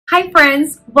Hi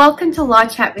friends, welcome to Law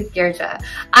Chat with Girja.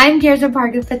 I'm Girja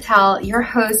Bhargav Patel, your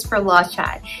host for Law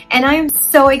Chat, and I am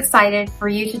so excited for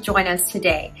you to join us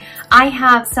today. I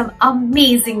have some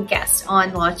amazing guests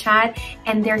on Law Chat,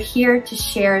 and they're here to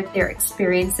share their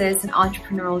experiences and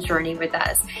entrepreneurial journey with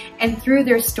us, and through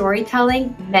their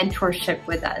storytelling, mentorship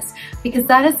with us, because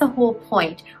that is the whole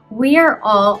point. We are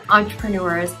all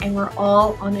entrepreneurs and we're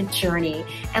all on a journey,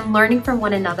 and learning from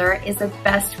one another is the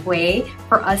best way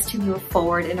for us to move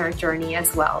forward in our journey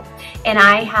as well. And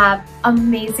I have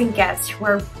amazing guests who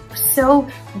are so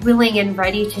willing and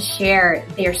ready to share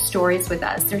their stories with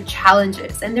us, their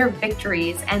challenges and their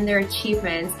victories and their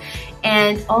achievements,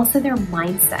 and also their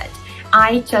mindset.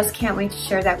 I just can't wait to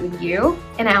share that with you,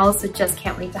 and I also just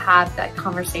can't wait to have that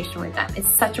conversation with them.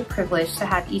 It's such a privilege to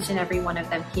have each and every one of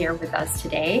them here with us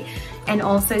today, and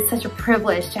also it's such a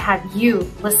privilege to have you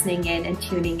listening in and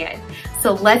tuning in.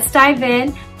 So let's dive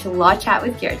in to Law Chat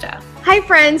with Girja. Hi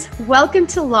friends, welcome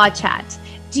to Law Chat.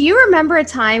 Do you remember a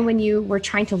time when you were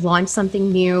trying to launch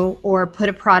something new or put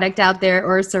a product out there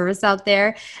or a service out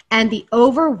there, and the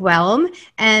overwhelm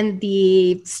and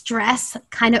the stress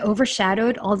kind of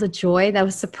overshadowed all the joy that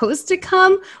was supposed to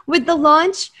come with the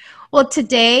launch? Well,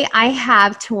 today I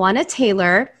have TaJuanna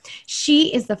Taylor.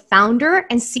 She is the founder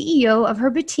and CEO of her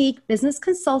boutique business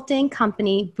consulting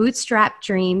company, Bootstrap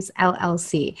Dreams,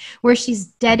 LLC, where she's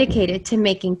dedicated to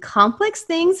making complex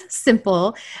things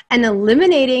simple and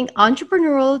eliminating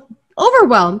entrepreneurial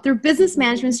overwhelm through business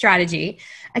management strategy,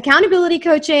 accountability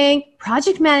coaching,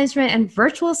 project management, and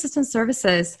virtual assistant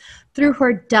services through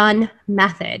her D.O.N.E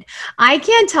method. I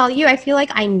can't tell you, I feel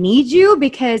like I need you,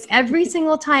 because every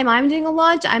single time I'm doing a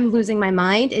launch, I'm losing my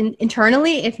mind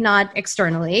internally, if not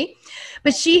externally.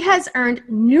 But she has earned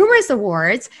numerous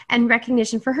awards and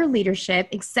recognition for her leadership,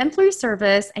 exemplary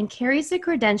service, and carries the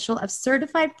credential of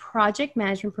Certified Project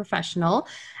Management Professional.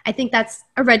 I think that's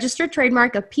a registered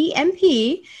trademark of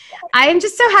PMP. I am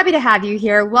just so happy to have you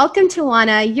here. Welcome,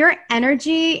 TaJuanna. Your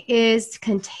energy is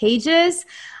contagious.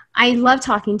 I love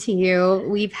talking to you.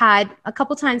 We've had a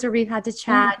couple times where we've had to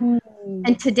chat.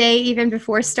 And today, even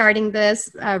before starting this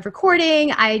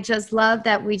recording, I just love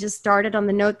that we just started on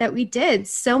the note that we did.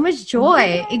 So much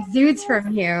joy exudes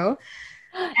from you.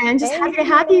 And I'm just happy to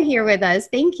have you here with us.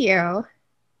 Thank you.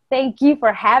 Thank you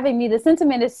for having me. The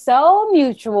sentiment is so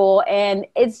mutual, and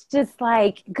it's just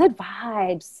like good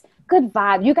vibes. Good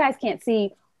vibe. You guys can't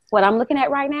see what I'm looking at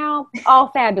right now,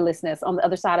 all fabulousness on the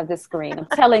other side of this screen. I'm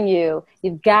telling you,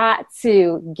 you've got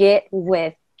to get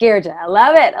with Girja. I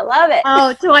love it. I love it.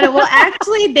 Oh, TaJuanna, well,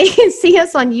 actually, they can see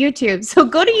us on YouTube. So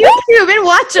go to YouTube and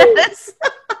watch us.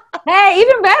 Hey,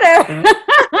 even better.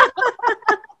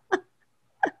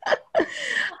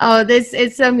 Oh,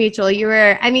 it's so mutual.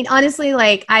 Honestly,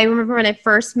 like, I remember when I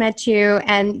first met you,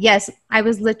 and yes, I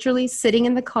was literally sitting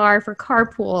in the car for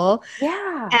carpool.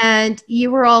 Yeah. And you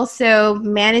were also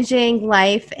managing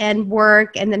life and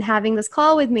work, and then having this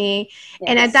call with me. Yes.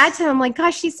 And at that time, I'm like,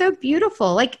 gosh, she's so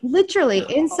beautiful, like literally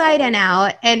inside and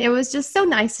out. And it was just so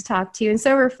nice to talk to you and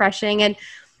so refreshing and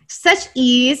such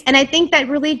ease. And I think that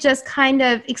really just kind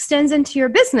of extends into your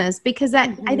business, because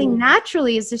that I think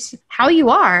naturally is just how you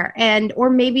are, or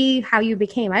maybe how you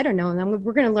became. I don't know. And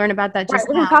we're going to learn about that just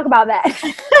now. We're going to talk about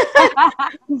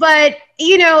that. But,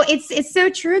 it's so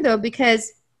true though,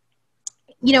 because,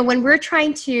 when we're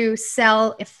trying to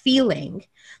sell a feeling,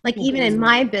 like even in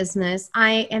my business,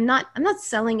 I'm not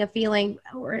selling a feeling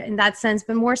or in that sense,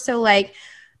 but more so like,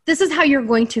 this is how you're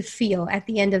going to feel at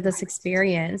the end of this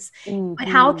experience. But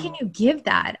how can you give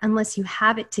that unless you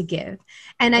have it to give?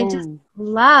 And I just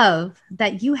love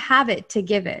that you have it to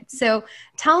give it. So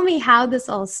tell me how this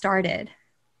all started.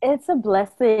 It's a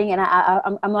blessing. And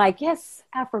I'm like, yes,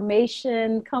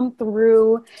 affirmation come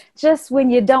through just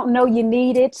when you don't know you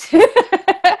need it.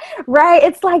 Right?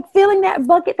 It's like filling that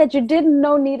bucket that you didn't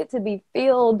know needed to be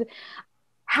filled.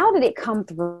 How did it come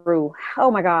through? Oh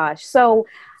my gosh. So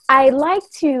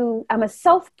I'm a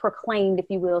self-proclaimed, if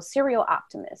you will, serial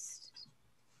optimist.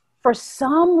 For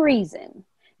some reason,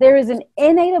 there is an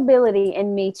innate ability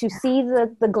in me to see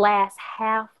the glass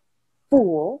half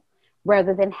full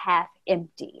rather than half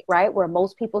empty, right? Where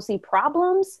most people see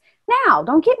problems. Now,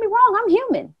 don't get me wrong, I'm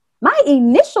human. My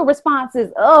initial response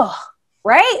is, ugh,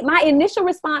 right? My initial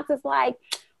response is like,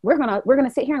 we're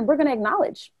gonna sit here and we're gonna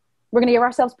acknowledge. We're going to give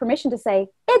ourselves permission to say,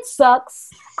 it sucks.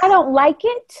 I don't like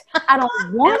it. I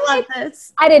don't want it.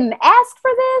 I didn't ask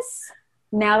for this.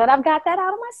 Now that I've got that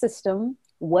out of my system,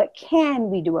 what can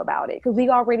we do about it? Because we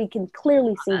already can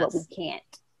clearly see what we can't,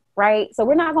 right? So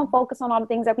we're not going to focus on all the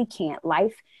things that we can't.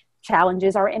 Life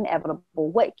challenges are inevitable.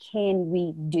 What can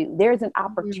we do? There's an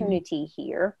opportunity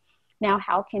here. Now,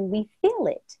 how can we feel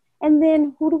it? And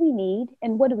then who do we need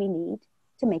and what do we need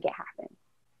to make it happen?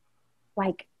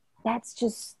 Like, that's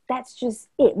just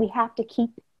it. We have to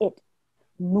keep it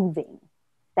moving.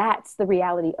 That's the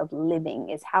reality of living,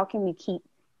 is how can we keep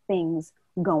things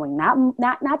going? Not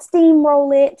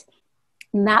steamroll it,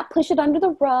 not push it under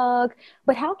the rug,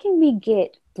 but how can we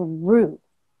get through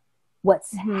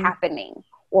what's happening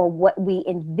or what we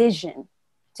envision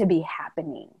to be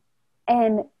happening?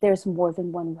 And there's more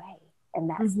than one way. And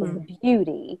that's the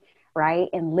beauty, right?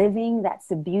 In living, that's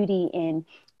the beauty in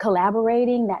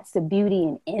collaborating, that's the beauty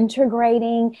in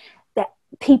integrating, that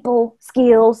people,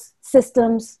 skills,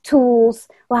 systems, tools,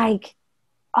 like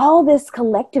all this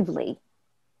collectively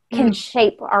can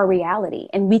shape our reality,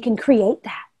 and we can create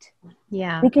that.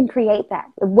 Yeah. We can create that.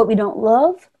 What we don't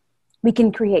love, we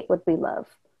can create what we love.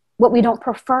 What we don't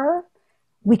prefer,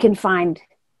 we can find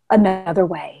another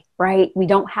way, right? We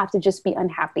don't have to just be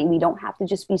unhappy. We don't have to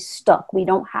just be stuck. We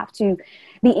don't have to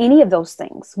be any of those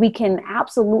things. We can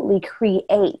absolutely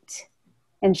create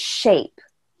and shape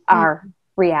our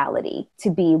reality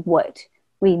to be what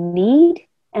we need,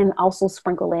 and also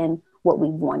sprinkle in what we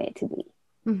want it to be.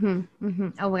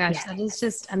 Oh my gosh, that is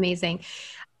just amazing.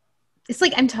 It's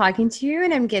like I'm talking to you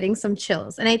and I'm getting some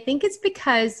chills. And I think it's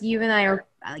because you and I are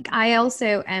like, I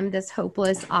also am this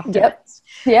hopeless optimist.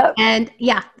 Yep. And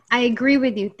yeah, I agree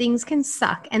with you. Things can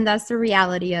suck. And that's the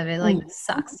reality of it. Like, it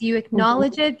sucks. You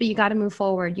acknowledge it, but you got to move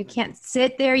forward. You can't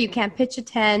sit there. You can't pitch a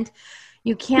tent.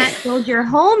 You can't build your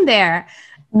home there.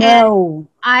 No.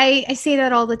 And I say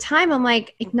that all the time. I'm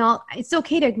like, it's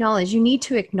okay to acknowledge. You need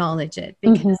to acknowledge it,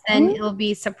 because then it'll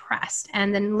be suppressed.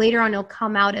 And then later on, it'll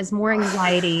come out as more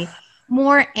anxiety,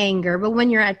 more anger. But when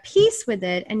you're at peace with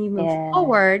it and you move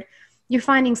forward, you're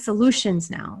finding solutions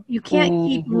now. You can't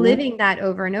keep living that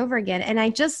over and over again. And I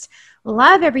just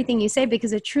love everything you say,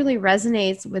 because it truly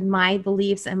resonates with my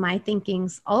beliefs and my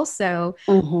thinkings also.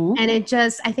 And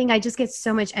I think I just get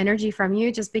so much energy from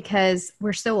you, just because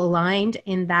we're so aligned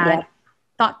in that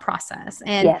thought process.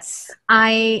 And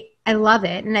I love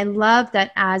it. And I love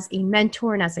that as a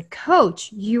mentor and as a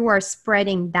coach, you are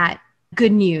spreading that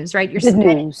good news, right?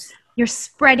 You're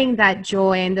spreading that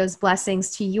joy and those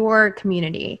blessings to your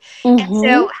community. And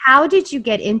so how did you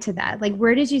get into that? Like,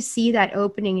 where did you see that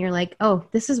opening? You're like, oh,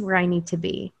 this is where I need to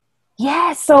be.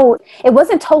 Yeah, so it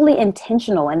wasn't totally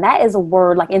intentional. And that is a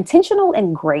word, like intentional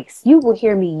and grace. You will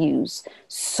hear me use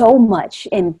so much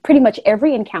in pretty much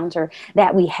every encounter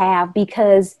that we have,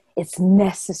 because it's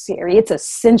necessary. It's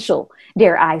essential,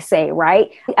 dare I say,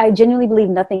 right? I genuinely believe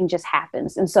nothing just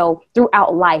happens. And so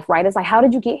throughout life, right, it's like, how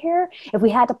did you get here? If we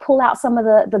had to pull out some of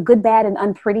the good, bad, and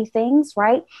unpretty things,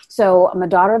 right? So I'm a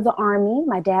daughter of the Army.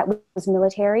 My dad was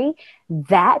military.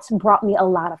 That brought me a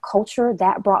lot of culture.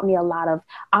 That brought me a lot of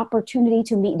opportunity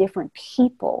to meet different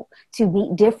people, to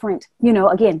meet different,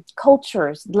 again,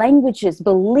 cultures, languages,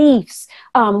 beliefs,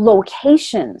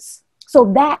 locations.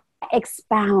 So that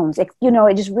expounds, it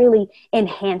just really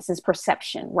enhances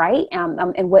perception, right?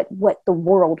 And what the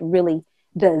world really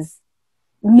does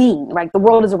mean, right? The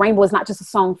world is a rainbow is not just a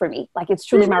song for me. Like, it's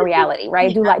truly my reality,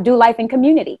 right? Do life in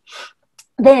community.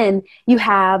 Then you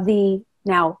have the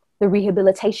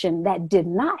rehabilitation that did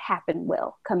not happen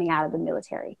well coming out of the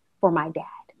military for my dad.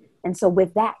 And so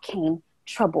with that came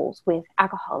troubles with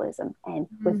alcoholism and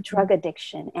with drug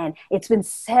addiction. And it's been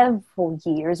several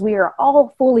years. We are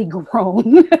all fully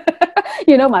grown.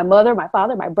 My mother, my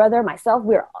father, my brother, myself,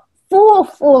 we're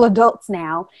full adults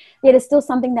now. Yet it's still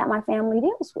something that my family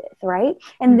deals with, right?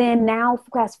 And then now,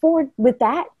 fast forward with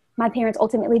that, my parents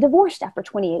ultimately divorced after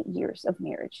 28 years of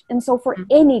marriage. And so for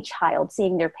any child,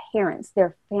 seeing their parents,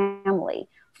 their family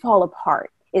fall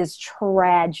apart is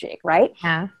tragic, right?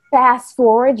 Yeah. Fast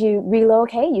forward, you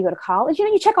relocate, you go to college,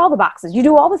 you check all the boxes, you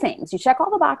do all the things, you check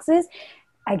all the boxes.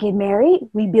 I get married,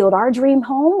 we build our dream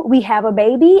home, we have a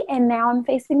baby, and now I'm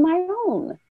facing my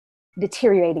own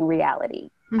deteriorating reality.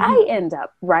 I end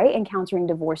up, right, encountering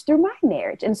divorce through my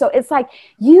marriage. And so it's like,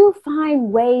 you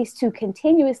find ways to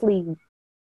continuously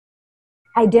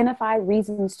identify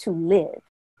reasons to live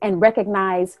and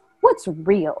recognize what's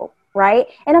real, right?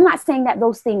 And I'm not saying that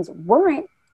those things weren't.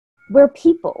 We're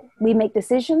people. We make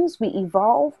decisions, we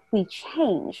evolve, we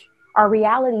change. Our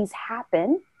realities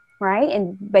happen, right?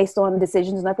 And based on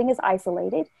decisions, nothing is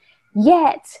isolated.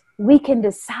 Yet we can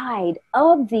decide,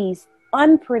 of these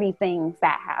unpretty things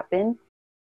that happen,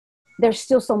 there's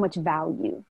still so much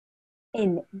value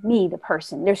in me, the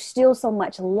person. There's still so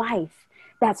much life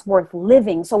that's worth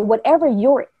living. So whatever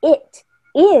your it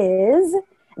is,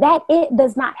 that it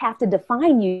does not have to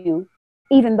define you,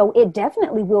 even though it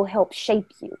definitely will help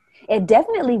shape you. It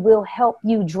definitely will help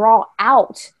you draw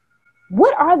out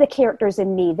what are the characters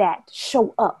in me that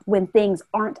show up when things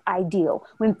aren't ideal,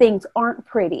 when things aren't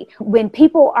pretty, when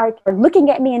people are looking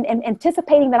at me and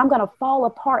anticipating that I'm going to fall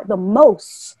apart the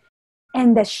most,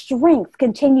 and the strength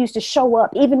continues to show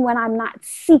up even when I'm not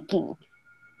seeking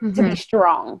to be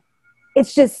strong.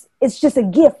 It's just a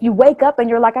gift. You wake up and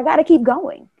you're like, I got to keep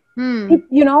going.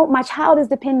 You know, my child is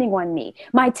depending on me.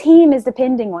 My team is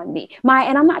depending on me.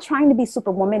 And I'm not trying to be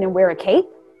Superwoman and wear a cape,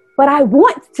 but I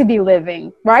want to be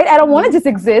living, right? I don't want to just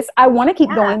exist. I want to keep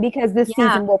going because this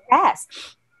season will pass.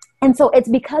 And so it's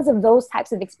because of those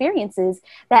types of experiences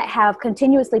that have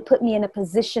continuously put me in a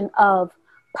position of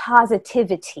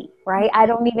positivity, right? I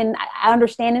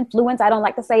understand influence. I don't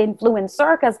like to say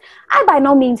influencer because I by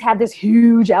no means have this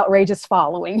huge, outrageous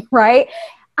following, right?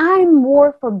 I'm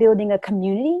more for building a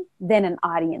community than an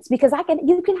audience, because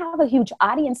you can have a huge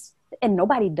audience and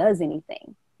nobody does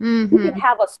anything. You can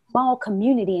have a small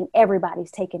community and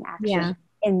everybody's taking action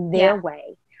in their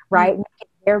way, right? Making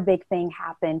their big thing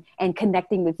happen and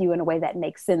connecting with you in a way that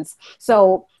makes sense.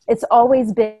 So it's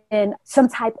always been some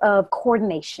type of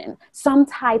coordination, some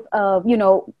type of,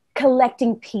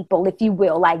 collecting people, if you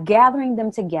will, like gathering them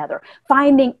together,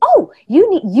 finding, oh, you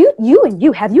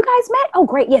have you guys met? Oh,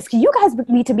 great. Yes. You guys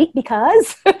need to meet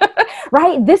because,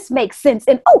 right. This makes sense.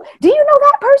 And, oh, do you know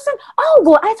that person? Oh,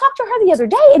 well, I talked to her the other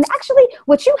day, and actually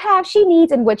what you have, she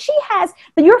needs, and what she has,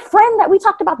 your friend that we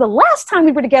talked about the last time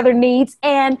we were together needs.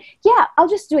 And yeah, I'll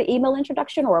just do an email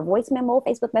introduction or a voice memo,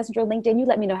 Facebook Messenger, LinkedIn. You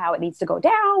let me know how it needs to go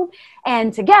down,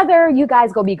 and together you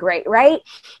guys go be great. Right.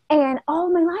 And all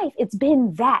my life, it's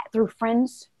been that, through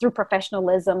friends, through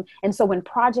professionalism. And so when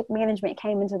project management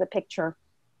came into the picture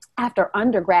after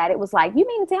undergrad, it was like, you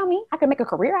mean to tell me I could make a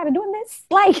career out of doing this?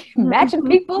 Like matching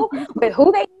people with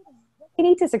who they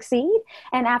need to succeed.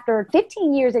 And after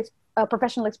 15 years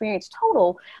professional experience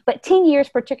total, but 10 years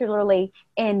particularly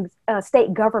in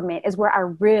state government is where I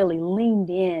really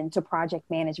leaned into project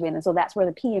management. And so that's where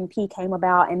the PMP came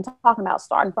about, and talking about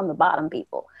starting from the bottom,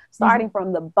 people. Starting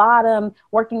from the bottom,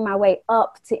 working my way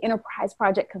up to enterprise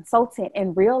project consultant,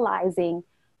 and realizing,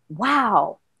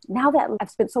 wow, now that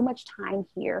I've spent so much time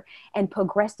here and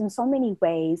progressed in so many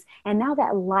ways, and now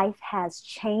that life has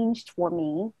changed for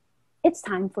me, it's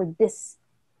time for this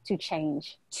to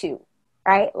change too,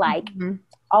 right? Like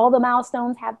all the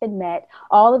milestones have been met.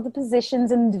 All of the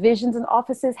positions and divisions and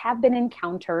offices have been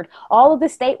encountered. All of the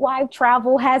statewide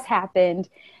travel has happened.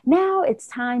 Now it's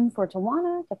time for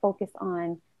TaJuanna to focus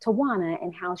on TaJuanna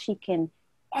and how she can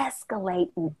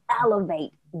escalate and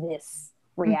elevate this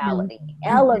reality,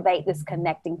 elevate this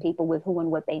connecting people with who and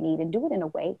what they need, and do it in a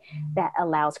way that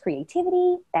allows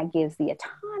creativity, that gives the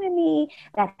autonomy,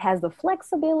 that has the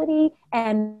flexibility,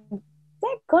 and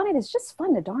that it is just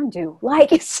fun to darn do.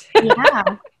 Like, it's,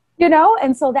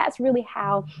 and so that's really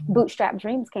how Bootstrap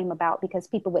Dreams came about, because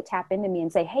people would tap into me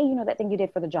and say, hey, that thing you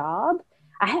did for the job?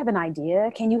 I have an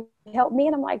idea. Can you help me?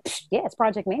 And I'm like, yeah, it's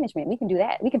project management. We can do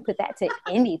that. We can put that to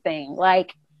anything.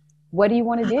 Like, what do you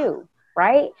want to do?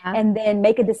 Right. And then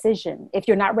make a decision. If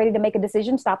you're not ready to make a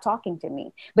decision, stop talking to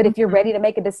me. But if you're ready to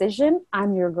make a decision,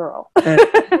 I'm your girl.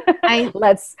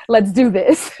 Let's do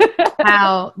this.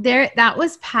 Wow. That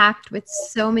was packed with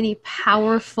so many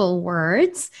powerful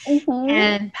words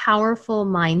and powerful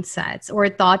mindsets or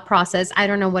thought process. I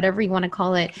don't know, whatever you want to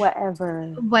call it.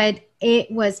 Whatever. But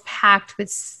it was packed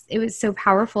with, it was so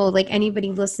powerful. Like,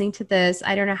 anybody listening to this,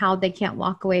 I don't know how they can't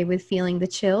walk away with feeling the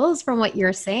chills from what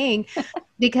you're saying,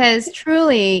 because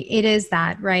truly it is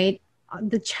that, right?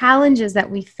 The challenges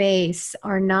that we face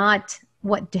are not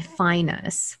what define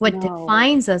us. What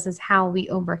defines us is how we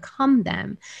overcome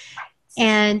them.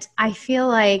 And I feel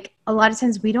like a lot of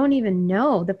times we don't even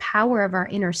know the power of our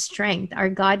inner strength, our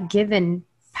God-given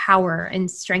power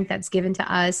and strength that's given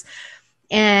to us.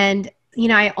 And,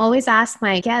 I always ask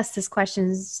my guests this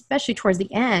question, especially towards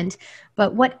the end,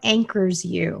 but what anchors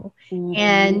you?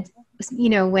 And,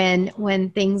 when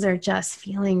things are just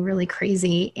feeling really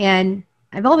crazy. And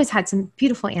I've always had some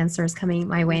beautiful answers coming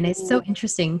my way. And it's so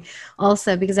interesting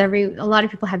also because a lot of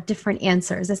people have different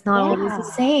answers. It's not always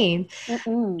the same.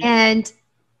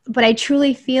 But I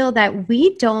truly feel that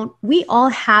we all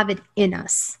have it in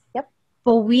us.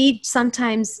 But we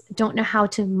sometimes don't know how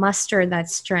to muster that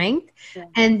strength.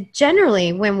 And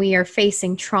generally when we are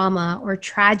facing trauma or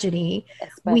tragedy,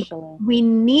 we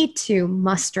need to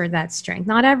muster that strength.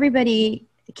 Not everybody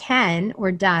can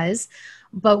or does.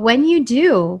 But when you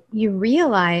do, you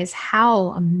realize how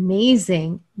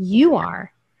amazing you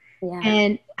are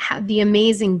and how the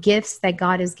amazing gifts that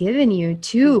God has given you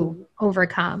to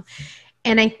overcome.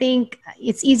 And I think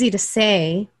it's easy to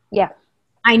say,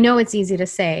 I know it's easy to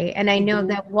say, and I know Mm-hmm.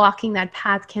 that walking that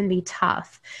path can be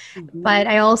tough, Mm-hmm. but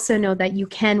I also know that you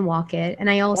can walk it, and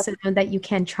I Yep. also know that you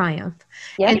can triumph.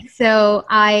 Yep. And so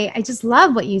I just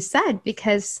love what you said,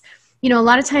 because, a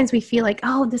lot of times we feel like,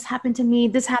 oh, this happened to me,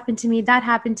 this happened to me, that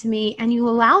happened to me, and you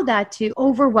allow that to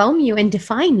overwhelm you and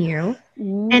define you.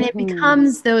 And it Mm-hmm.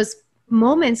 becomes those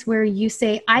moments where you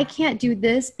say, I can't do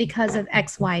this because of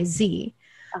XYZ.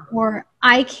 Uh-huh. Or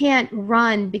I can't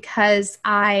run because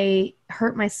I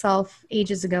hurt myself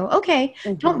ages ago. Okay,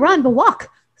 don't Mm-hmm. run, but walk.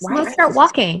 So let's Right. start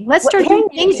walking. Let's What start doing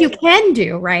can you things you do? can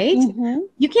do, right? Mm-hmm.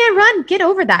 You can't run, get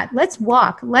over that. Let's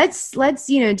walk. Let's do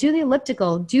the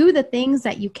elliptical, do the things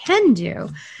that you can do.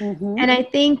 Mm-hmm. And I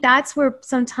think that's where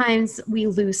sometimes we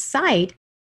lose sight.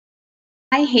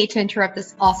 I hate to interrupt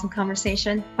this awesome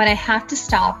conversation, but I have to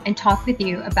stop and talk with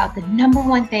you about the number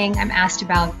one thing I'm asked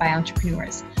about by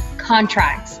entrepreneurs: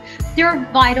 contracts. They're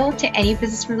vital to any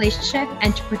business relationship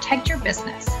and to protect your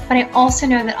business. But I also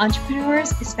know that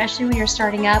entrepreneurs, especially when you're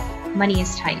starting up, money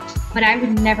is tight. But I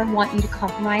would never want you to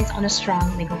compromise on a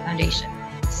strong legal foundation.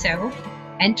 So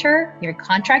enter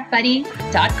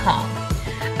yourcontractbuddy.com,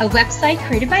 a website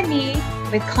created by me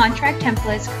with contract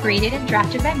templates created and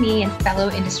drafted by me and fellow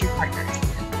industry partners.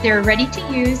 They're ready to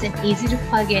use and easy to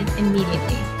plug in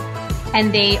immediately,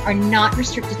 and they are not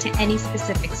restricted to any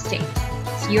specific state.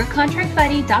 So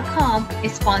yourcontractbuddy.com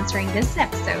is sponsoring this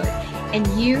episode, and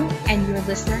you and your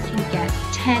listener can get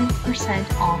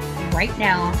 10% off right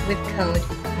now with code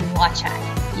LAWCHAT.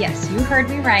 Yes, you heard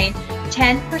me right.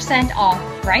 10% off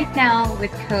right now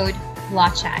with code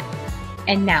LAWCHAT.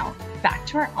 And now, back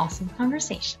to our awesome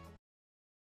conversation.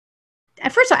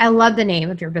 First of all, I love the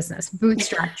name of your business,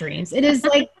 Bootstrap Dreams. It is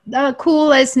like the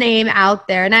coolest name out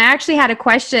there. And I actually had a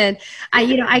question. I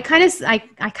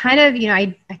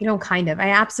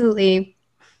absolutely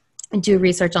do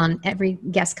research on every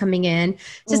guest coming in,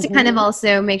 just to kind of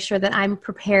also make sure that I'm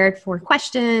prepared for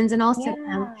questions, and also,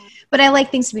 but I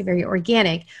like things to be very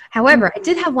organic. However, I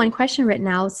did have one question written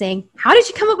out saying, how did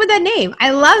you come up with that name? I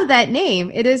love that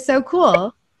name. It is so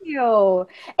cool.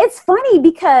 It's funny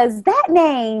because that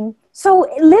name, so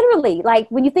literally, like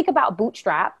when you think about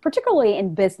bootstrap, particularly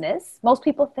in business, most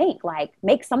people think like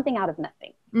make something out of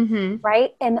nothing,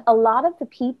 right? And a lot of the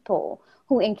people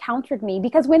who encountered me,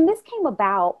 because when this came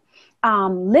about,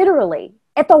 literally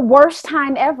at the worst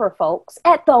time ever, folks,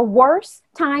 at the worst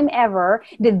time ever,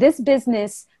 did this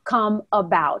business come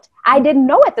about. I didn't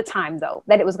know at the time, though,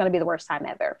 that it was going to be the worst time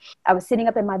ever. I was sitting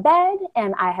up in my bed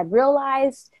and I had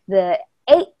realized the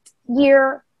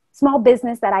 8-year small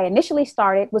business that I initially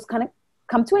started was going to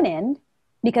come to an end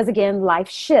because, again, life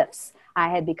shifts. I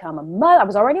had become a mother. I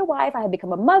was already a wife. I had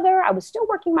become a mother. I was still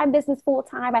working my business full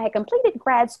time. I had completed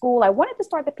grad school. I wanted to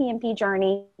start the PMP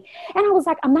journey. And I was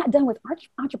like, I'm not done with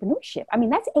entrepreneurship. I mean,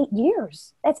 that's 8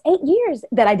 years. That's 8 years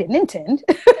that I didn't intend,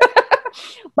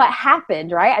 but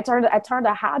happened, right? I turned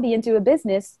a hobby into a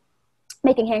business,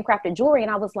 making handcrafted jewelry.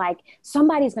 And I was like,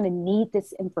 somebody's going to need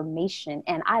this information.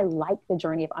 And I like the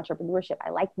journey of entrepreneurship. I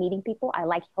like meeting people. I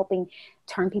like helping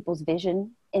turn people's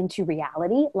vision into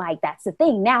reality. Like, that's the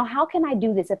thing. Now, how can I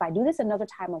do this? If I do this another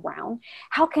time around,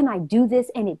 how can I do this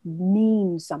and it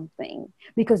means something?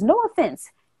 Because no offense,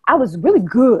 I was really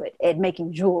good at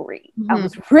making jewelry. I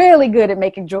was really good at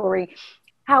making jewelry.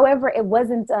 However, it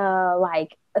wasn't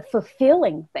like a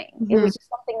fulfilling thing. It was just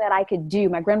something that I could do.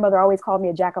 My grandmother always called me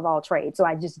a jack of all trades. So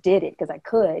I just did it because I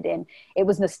could. And it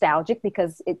was nostalgic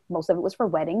because most of it was for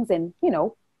weddings. And, you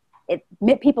know, it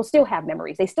meant people still have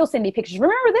memories. They still send me pictures.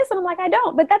 Remember this? And I'm like, I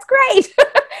don't, but that's great.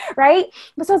 Right.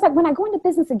 But so it's like, when I go into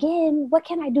business again, what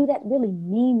can I do that really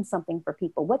means something for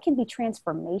people? What can be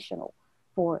transformational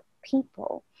for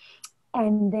people?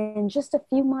 And then just a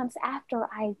few months after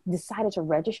I decided to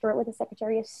register it with the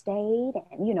Secretary of State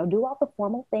and, you know, do all the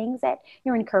formal things that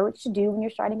you're encouraged to do when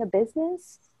you're starting a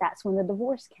business, that's when the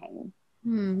divorce came.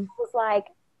 I was like,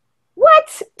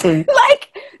 what?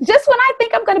 Like, just when I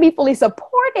think I'm going to be fully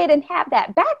supported and have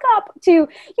that backup to,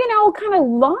 you know, kind of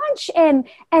launch and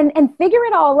figure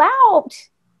it all out,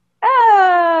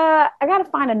 I got to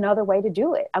find another way to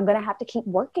do it. I'm going to have to keep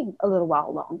working a little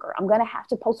while longer. I'm going to have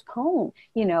to postpone,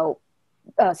 you know,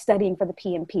 studying for the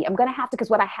PMP. I'm going to have to, because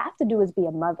what I have to do is be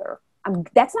a mother.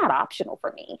 That's not optional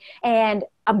for me. And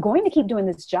I'm going to keep doing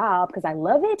this job because I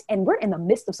love it. And we're in the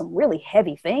midst of some really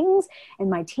heavy things. And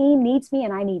my team needs me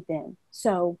and I need them.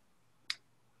 So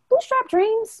bootstrap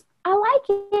dreams, I like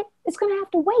it. It's going to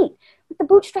have to wait. But the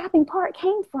bootstrapping part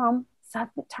came from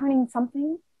turning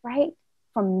something, right,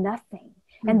 from nothing.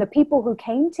 And the people who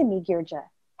came to me, Girja,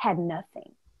 had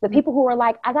nothing. The people who are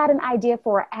like, I got an idea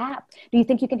for an app. Do you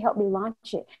think you can help me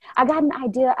launch it? I got an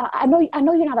idea. I know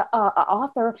you're not a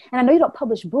author, and I know you don't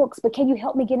publish books, but can you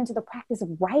help me get into the practice of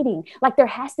writing? Like, there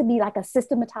has to be like a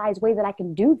systematized way that I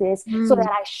can do this so that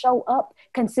I show up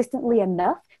consistently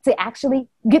enough to actually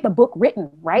get the book written,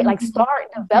 right? Like,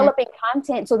 start developing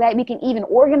content so that we can even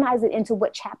organize it into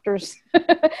what chapters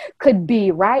could be,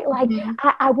 right? Like,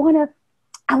 I want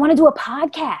to do a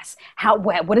podcast.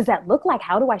 What does that look like?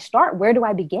 How do I start? Where do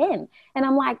I begin? And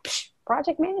I'm like,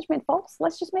 project management, folks,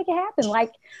 let's just make it happen.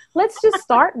 Like, let's just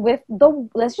start with the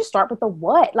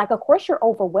what. Like, of course you're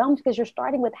overwhelmed because you're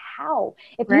starting with how.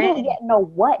 If you don't yet know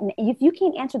what, and if you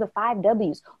can't answer the 5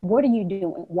 W's, what are you doing?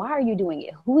 Why are you doing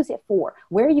it? Who is it for?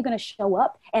 Where are you going to show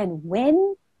up? And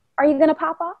when are you going to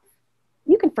pop off?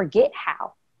 You can forget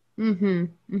how.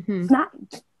 It's not,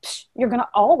 you're going to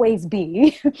always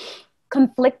be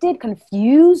conflicted,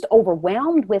 confused,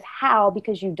 overwhelmed with how,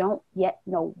 because you don't yet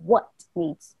know what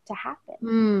needs to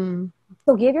happen.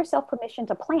 So give yourself permission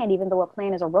to plan, even though a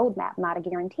plan is a roadmap, not a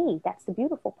guarantee. That's the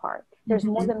beautiful part. There's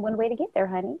more than one way to get there,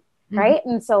 honey. Right.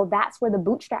 And so that's where the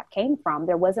bootstrap came from.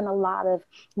 There wasn't a lot of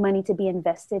money to be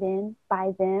invested in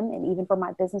by them. And even for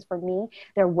my business, for me,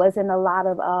 there wasn't a lot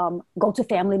of go to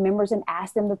family members and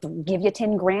ask them to give you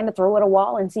 10 grand to throw at a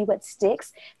wall and see what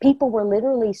sticks. People were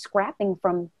literally scrapping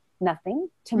from nothing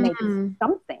to make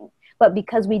something. But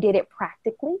because we did it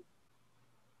practically,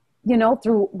 you know,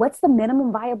 through what's the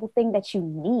minimum viable thing that you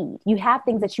need? You have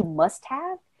things that you must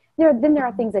have. Then there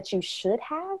are things that you should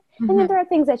have. And then there are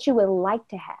things that you would like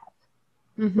to have.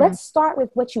 Let's start with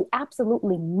what you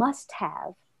absolutely must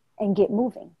have and get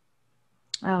moving.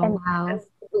 And that's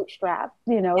the bootstrap,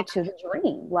 you know, to the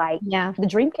dream. Like, the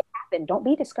dream can happen. Don't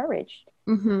be discouraged.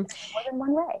 There's more than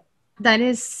one way. That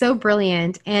is so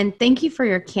brilliant. And thank you for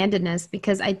your candidness,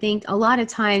 because I think a lot of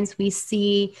times we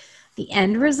see the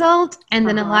end result, and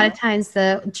then a lot of times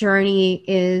the journey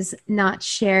is not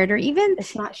shared, or even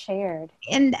it's not shared.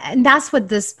 And that's what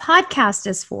this podcast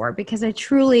is for, because I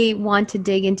truly want to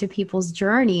dig into people's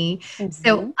journey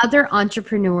so other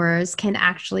entrepreneurs can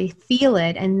actually feel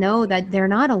it and know that they're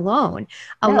not alone.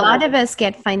 A lot of us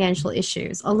get financial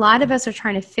issues. A lot of us are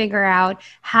trying to figure out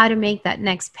how to make that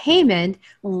next payment,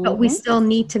 but we still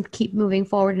need to keep moving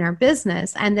forward in our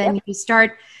business. And then you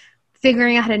start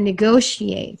figuring out how to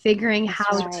negotiate, figuring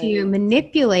how to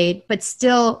manipulate, but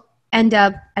still end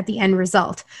up at the end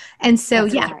result. And so,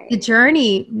 the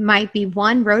journey might be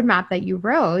one roadmap that you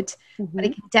wrote, but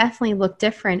it can definitely look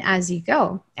different as you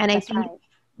go. And I think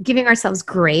giving ourselves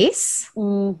grace,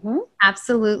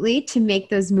 absolutely, to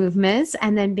make those movements,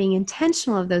 and then being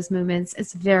intentional of those movements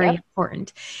is very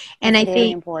important. And I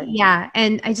think,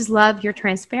 and I just love your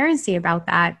transparency about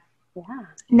that.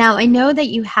 Now, I know that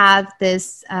you have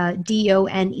this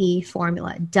D.O.N.E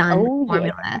formula, D.O.N.E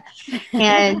formula.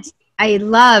 And I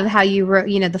love how you wrote,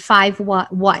 you know, the 5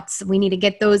 what's. We need to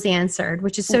get those answered,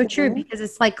 which is so true, because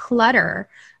it's like clutter.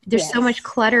 There's so much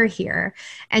clutter here.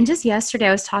 And just yesterday,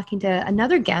 I was talking to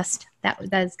another guest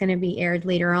that's going to be aired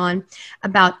later on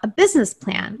about a business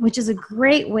plan, which is a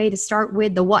great way to start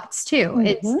with the what's too.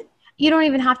 It's, you don't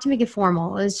even have to make it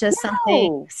formal. It's just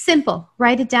something simple.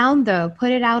 Write it down, though.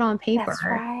 Put it out on paper. That's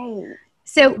right.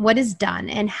 So what is done,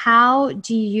 and how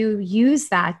do you use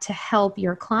that to help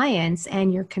your clients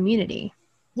and your community?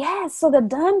 Yes. So the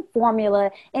D.O.N.E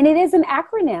formula, and it is an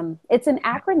acronym. It's an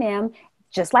acronym,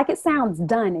 just like it sounds,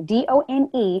 D.O.N.E,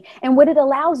 D-O-N-E. And what it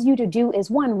allows you to do is,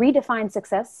 one, redefine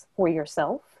success for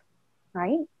yourself,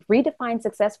 right? Redefine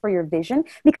success for your vision,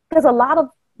 because a lot of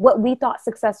what we thought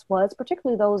success was,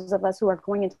 particularly those of us who are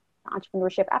going into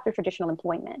entrepreneurship after traditional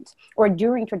employment or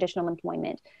during traditional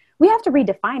employment, we have to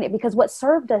redefine it, because what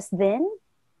served us then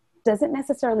doesn't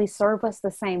necessarily serve us the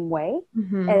same way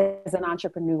as an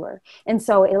entrepreneur. And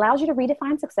so it allows you to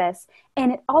redefine success,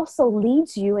 and it also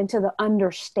leads you into the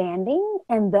understanding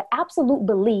and the absolute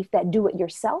belief that do it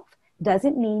yourself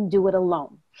doesn't mean do it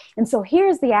alone. And so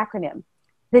here's the acronym.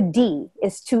 The D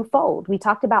is twofold. We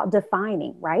talked about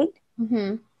defining, right?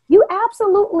 You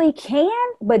absolutely can,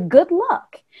 but good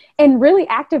luck in really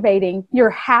activating your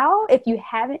how if you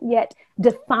haven't yet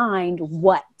defined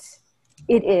what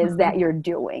it is that you're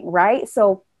doing, right?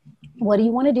 So what do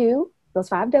you want to do? Those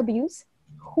 5 W's.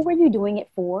 Who are you doing it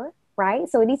for, right?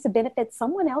 So it needs to benefit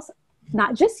someone else,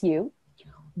 not just you.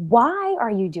 Why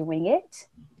are you doing it?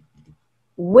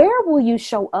 Where will you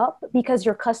show up? Because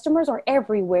your customers are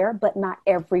everywhere, but not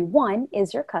everyone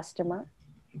is your customer.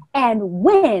 And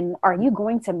when are you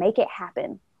going to make it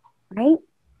happen, right?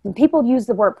 When people use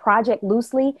the word project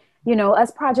loosely, you know,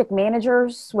 us project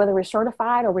managers, whether we're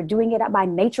certified or we're doing it by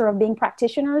nature of being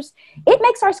practitioners, it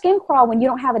makes our skin crawl when you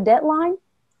don't have a deadline.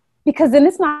 because then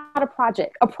it's not a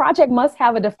project. A project must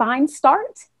have a defined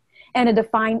start and a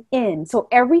defined end. So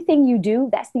everything you do,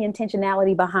 that's the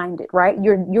intentionality behind it, right?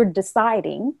 You're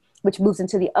deciding, which moves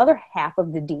into the other half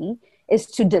of the D, is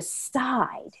to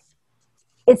decide.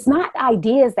 It's not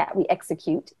ideas that we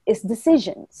execute, it's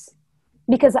decisions.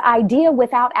 Because idea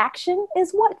without action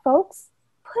is what, folks?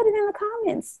 Put it in the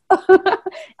comments.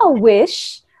 A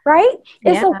wish, right?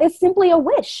 It's simply a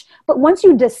wish. But once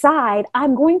you decide,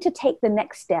 I'm going to take the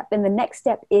next step, and the next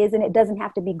step is, and it doesn't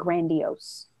have to be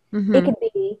grandiose. Mm-hmm. It can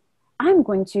be, I'm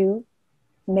going to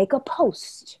make a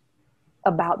post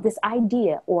about this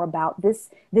idea or about this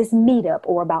meetup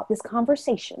or about this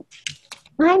conversation.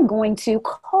 I'm going to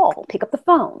pick up the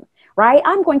phone, right?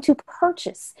 I'm going to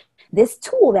purchase this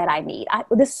tool that I need,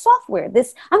 this software,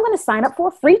 I'm going to sign up for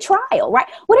a free trial, right?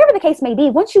 Whatever the case may be,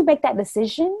 once you make that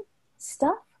decision,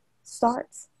 stuff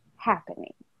starts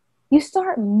happening. You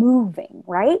start moving,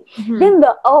 right? Mm-hmm. Then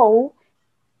the O,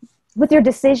 with your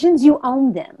decisions, you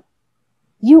own them.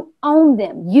 You own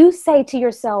them. You say to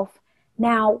yourself,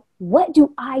 now, what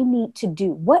do I need to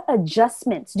do? What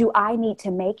adjustments do I need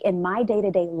to make in my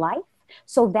day-to-day life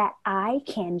so that I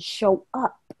can show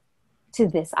up to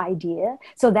this idea,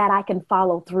 so that I can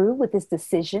follow through with this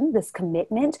decision, this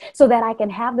commitment, so that I can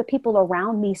have the people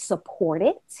around me support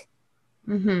it,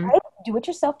 mm-hmm. right? Do it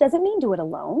yourself doesn't mean do it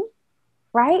alone,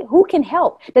 right? Who can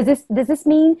help? Does this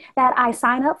mean that I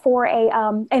sign up for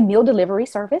a meal delivery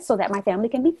service so that my family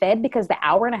can be fed, because the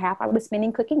hour and a half I was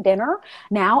spending cooking dinner,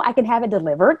 now I can have it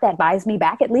delivered. That buys me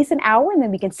back at least an hour, and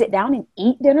then we can sit down and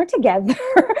eat dinner together,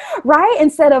 right?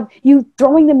 Instead of you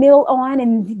throwing the meal on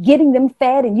and getting them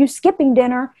fed and you skipping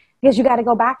dinner because you got to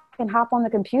go back and hop on the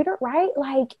computer, right?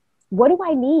 Like, what do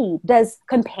I need? Does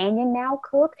companion now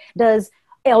cook? Does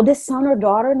eldest son or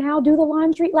daughter now do the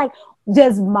laundry? Like,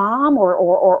 does mom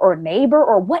or neighbor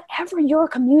or whatever your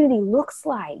community looks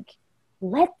like,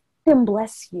 let them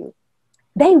bless you.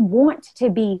 They want to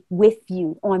be with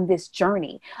you on this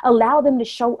journey. Allow them to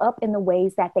show up in the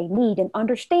ways that they need, and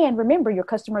understand, remember, your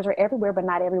customers are everywhere, but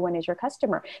not everyone is your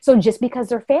customer. So just because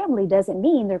they're family doesn't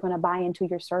mean they're going to buy into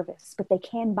your service, but they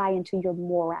can buy into your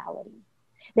morality.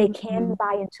 They can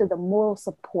buy into the moral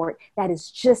support that is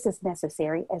just as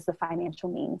necessary as the financial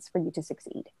means for you to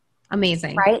succeed.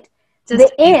 Amazing. Right? The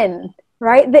end,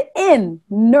 right? The end,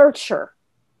 nurture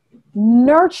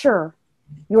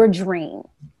your dream,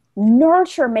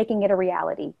 nurture making it a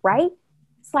reality, right?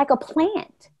 It's like a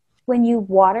plant. When you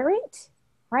water it,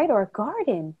 right? Or a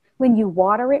garden, when you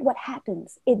water it, what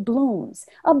happens? It blooms.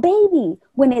 A baby,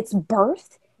 when it's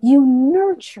birthed, you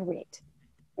nurture it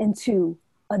into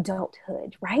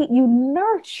adulthood, right? You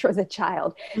nurture the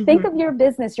child. Mm-hmm. Think of your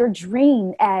business, your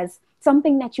dream, as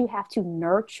something that you have to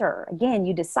nurture. Again,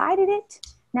 you decided it.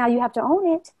 Now you have to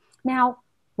own it. Now,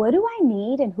 what do I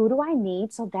need and who do I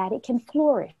need so that it can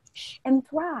flourish and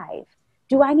thrive?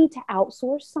 Do I need to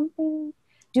outsource something?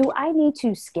 Do I need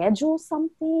to schedule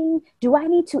something? Do I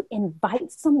need to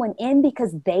invite someone in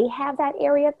because they have that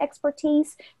area of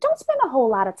expertise? Don't spend a whole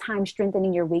lot of time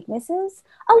strengthening your weaknesses.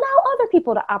 Allow other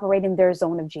people to operate in their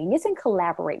zone of genius and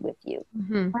collaborate with you,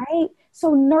 right?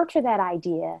 So nurture that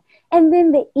idea. And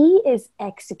then the E is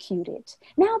execute it.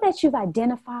 Now that you've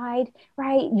identified,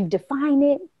 right, you've defined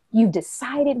it, you've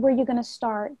decided where you're going to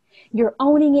start. You're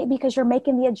owning it because you're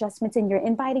making the adjustments and you're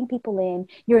inviting people in.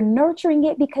 You're nurturing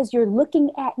it because you're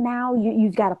looking at now,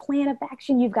 you've got a plan of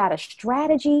action. You've got a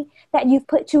strategy that you've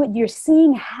put to it. You're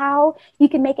seeing how you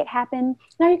can make it happen.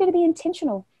 Now you're going to be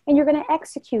intentional and you're going to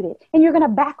execute it. And you're going to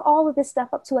back all of this stuff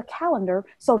up to a calendar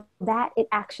so that it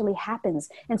actually happens.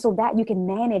 And so that you can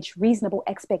manage reasonable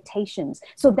expectations,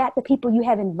 so that the people you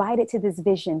have invited to this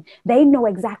vision, they know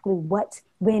exactly what,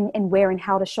 when, and where, and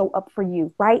how to show up for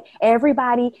you, right?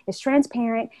 Everybody is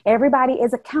transparent. Everybody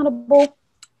is accountable.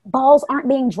 Balls aren't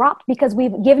being dropped because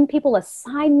we've given people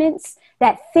assignments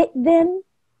that fit them,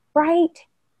 right?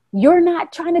 You're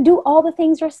not trying to do all the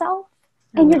things yourself.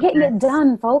 And you're getting it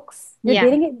done, folks. You're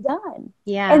getting it done.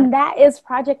 Yeah. And that is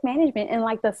project management in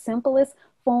like the simplest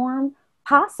form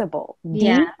possible.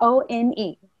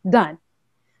 D-O-N-E. Done.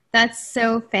 That's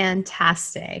so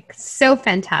fantastic. So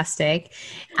fantastic.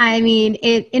 I mean,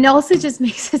 it also just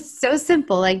makes it so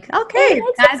simple. Like, okay,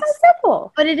 that's so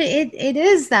simple. But it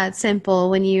is that simple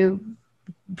when you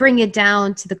bring it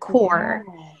down to the core.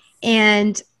 Yes.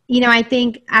 And, I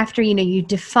think after, you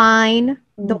define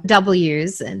the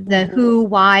W's, the who,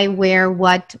 why, where,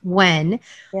 what, when,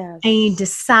 and you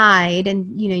decide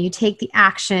and, you take the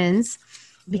actions,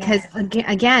 because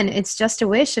again, it's just a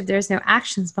wish if there's no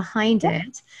actions behind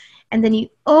it. And then you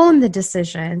own the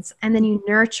decisions, and then you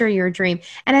nurture your dream.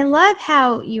 And I love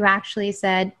how you actually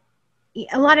said,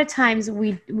 a lot of times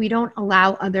we don't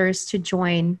allow others to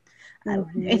join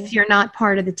if you're not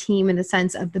part of the team in the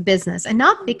sense of the business, and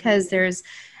not because there is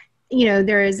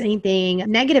anything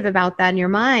negative about that in your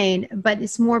mind, but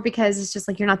it's more because it's just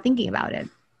like you're not thinking about it.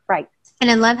 Right. And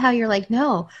I love how you're like,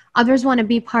 no, others want to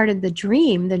be part of the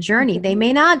dream, the journey. They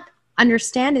may not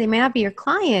understand it. They may not be your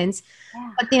clients,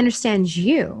 but they understand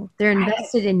you. They're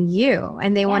invested in you,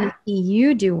 and they want to see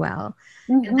you do well.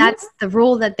 And that's the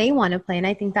role that they want to play. And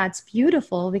I think that's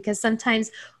beautiful, because sometimes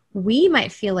we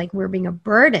might feel like we're being a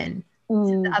burden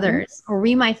to others, or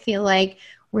we might feel like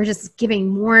we're just giving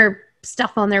more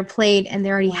stuff on their plate and they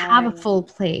already have a full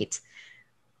plate.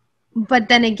 But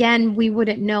then again, we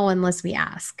wouldn't know unless we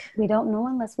ask. We don't know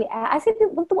unless we ask. I said,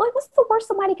 what's the worst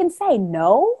somebody can say?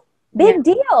 No. Big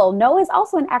deal. No is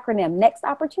also an acronym. Next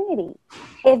opportunity.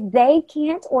 If they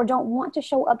can't or don't want to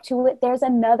show up to it, there's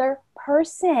another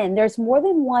person. There's more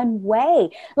than one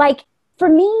way. Like for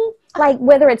me, like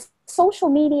whether it's social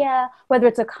media, whether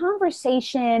it's a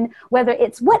conversation, whether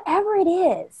it's whatever it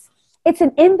is, it's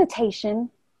an invitation,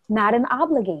 not an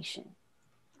obligation.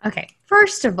 Okay.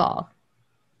 First of all,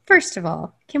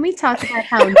 can we talk about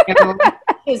how NO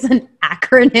is an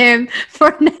acronym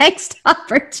for next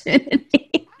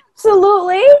opportunity?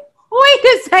 Absolutely. Wait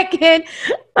a second.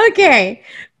 Okay.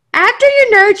 After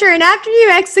you nurture and after you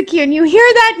execute and you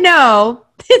hear that no,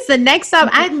 it's the next up.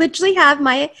 I literally have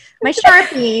my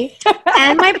Sharpie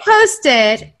and my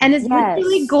Post-it, and it's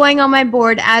literally going on my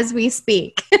board as we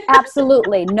speak.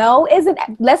 Absolutely. No isn't.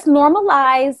 Let's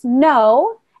normalize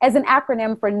no as an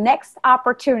acronym for next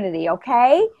opportunity.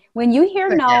 Okay. When you hear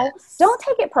no, don't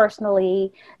take it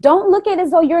personally. Don't look at it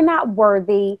as though you're not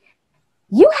worthy.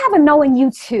 You have a no in you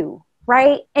too,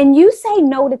 right? And you say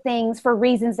no to things for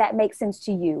reasons that make sense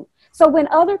to you. So when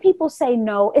other people say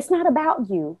no, it's not about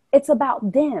you. It's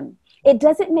about them. It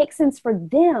doesn't make sense for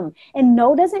them. And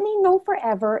no doesn't mean no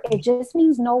forever. It just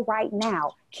means no right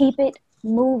now. Keep it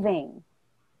moving.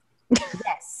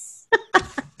 Yes.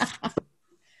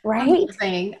 Right?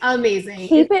 Amazing.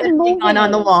 Keep it moving.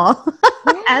 On the wall.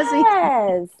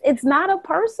 Yes. It's not a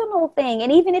personal thing.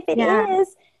 And even if it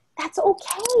is, that's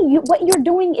okay. What you're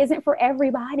doing isn't for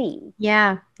everybody.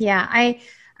 Yeah.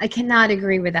 I cannot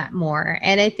agree with that more.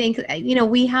 And I think,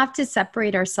 we have to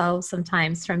separate ourselves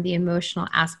sometimes from the emotional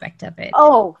aspect of it.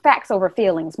 Oh, facts over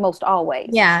feelings, most always.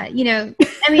 Yeah.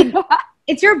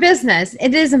 It's your business.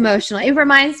 It is emotional. It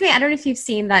reminds me, I don't know if you've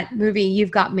seen that movie,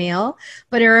 You've Got Mail,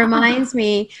 but it reminds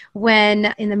me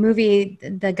when in the movie,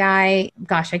 the guy,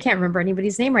 gosh, I can't remember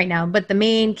anybody's name right now, but the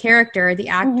main character, the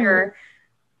actor,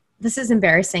 this is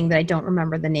embarrassing that I don't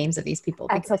remember the names of these people.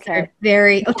 That's okay.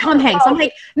 Tom Hanks. I'm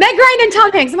like, Meg Ryan and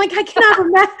Tom Hanks. I'm like, I can't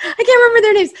remember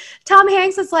their names. Tom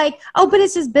Hanks is like, oh, but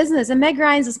it's just business. And Meg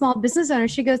Ryan's a small business owner.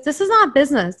 She goes, this is not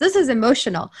business. This is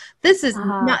emotional. This is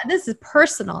this is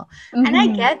personal. And I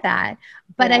get that.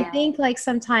 But I think like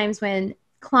sometimes when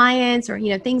clients or,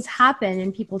 things happen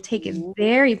and people take it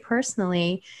very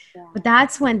personally, but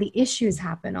that's when the issues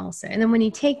happen also. And then when you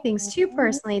take things too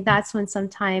personally, that's when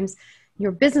sometimes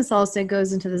your business also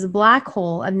goes into this black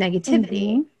hole of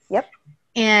negativity. Yep.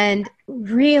 And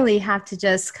really have to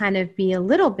just kind of be a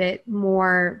little bit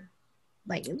more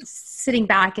like sitting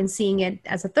back and seeing it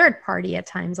as a third party at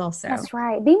times also. That's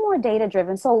right. Be more data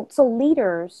driven. So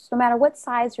leaders, no matter what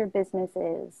size your business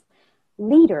is,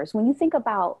 leaders, when you think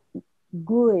about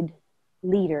good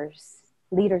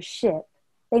leadership,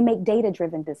 they make data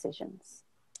driven decisions.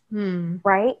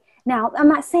 Right? Now, I'm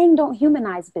not saying don't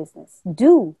humanize business.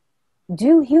 Do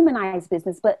humanize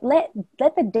business, but let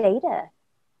the data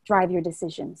drive your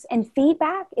decisions. And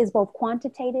feedback is both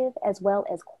quantitative as well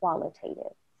as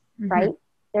qualitative, right?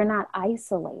 They're not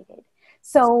isolated.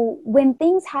 So when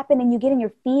things happen and you get in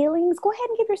your feelings, go ahead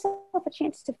and give yourself a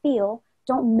chance to feel.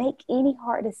 Don't make any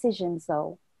hard decisions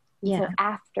though until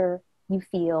after you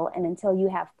feel and until you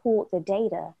have pulled the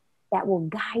data that will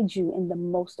guide you in the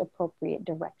most appropriate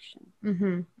direction.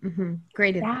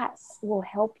 Great. That will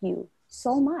help you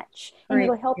so much. And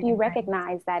it'll help you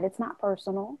recognize that it's not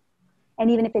personal. And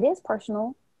even if it is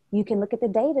personal, you can look at the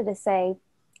data to say,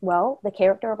 well, the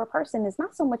character of a person is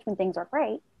not so much when things are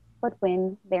great, but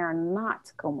when they're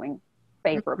not going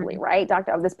favorably, right?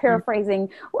 I was paraphrasing,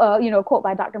 quote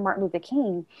by Dr. Martin Luther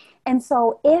King. And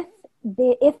so if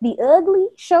the ugly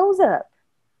shows up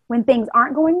when things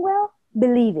aren't going well,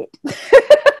 believe it.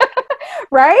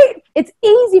 Right? It's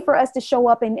easy for us to show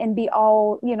up and be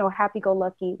all,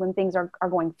 happy-go-lucky when things are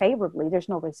going favorably. There's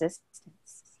no resistance.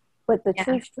 But the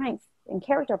true strength and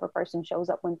character of a person shows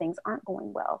up when things aren't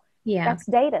going well. That's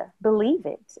data. Believe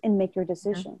it and make your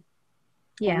decision.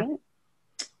 Right?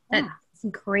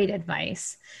 great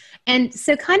advice. And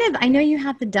so kind of, I know you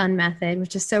have the D.O.N.E method,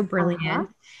 which is so brilliant.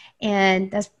 And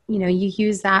that's, you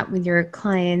use that with your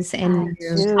clients and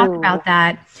you talk about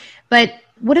that. But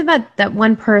what about that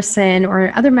one person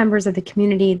or other members of the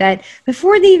community that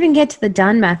before they even get to the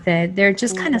D.O.N.E method, they're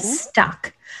just kind of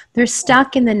stuck. They're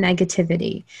stuck in the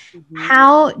negativity.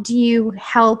 How do you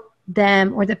help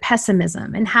them, or the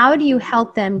pessimism, and how do you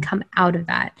help them come out of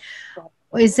that?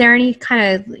 Is there any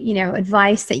kind of,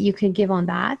 advice that you could give on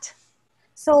that?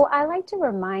 So I like to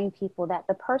remind people that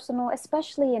the personal,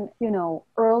 especially in,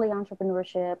 early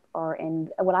entrepreneurship, or in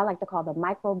what I like to call the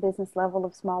micro business level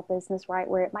of small business, right?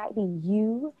 Where it might be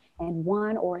you and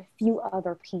one or a few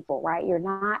other people, right? You're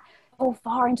not so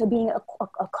far into being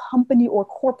a company or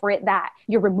corporate that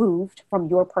you're removed from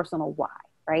your personal why,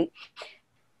 right?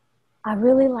 I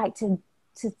really like to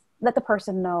let the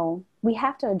person know we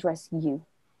have to address you.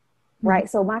 Right.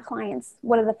 So my clients,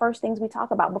 one of the first things we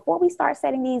talk about before we start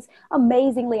setting these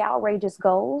amazingly outrageous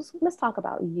goals, let's talk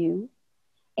about you.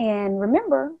 And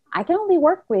remember, I can only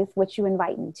work with what you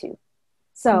invite me to.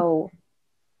 So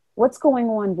what's going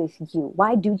on with you?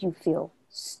 Why do you feel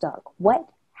stuck? What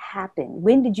happened?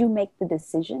 When did you make the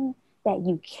decision that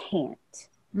you can't?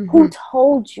 Who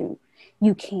told you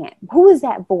you can't? Who is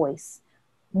that voice?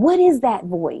 What is that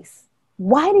voice?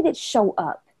 Why did it show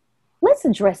up? Let's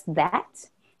address that,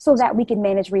 so that we can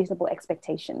manage reasonable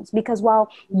expectations. Because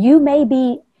while you may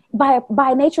be,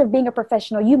 by nature of being a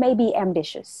professional, you may be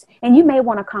ambitious and you may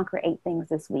want to conquer 8 things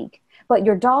this week, but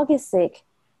your dog is sick,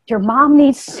 your mom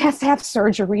has to have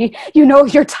surgery,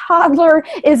 your toddler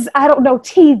is,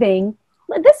 teething.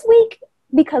 This week,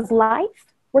 because life,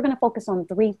 we're going to focus on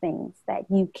 3 things that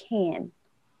you can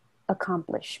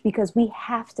accomplish, because we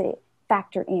have to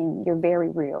factor in your very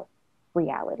real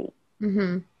reality.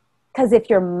 Because if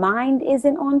your mind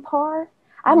isn't on par,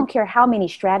 I don't care how many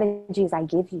strategies I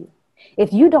give you.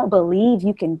 If you don't believe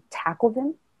you can tackle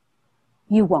them,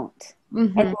 you won't.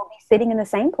 And we'll be sitting in the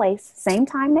same place, same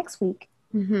time next week,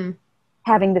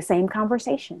 having the same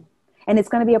conversation. And it's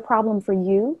going to be a problem for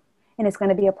you, and it's going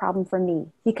to be a problem for me,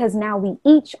 because now we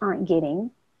each aren't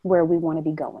getting where we want to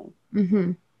be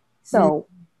going. So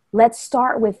let's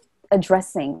start with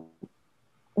addressing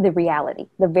the reality,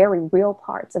 the very real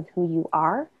parts of who you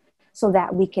are, so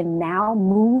that we can now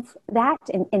move that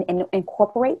and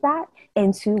incorporate that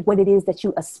into what it is that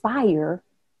you aspire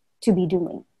to be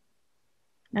doing.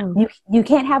 You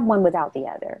can't have one without the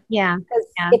other. Because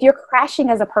if you're crashing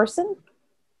as a person,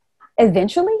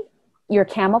 eventually your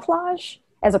camouflage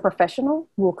as a professional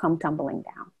will come tumbling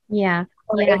down.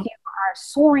 Or if you are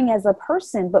soaring as a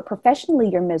person, but professionally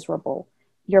you're miserable,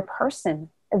 your person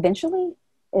eventually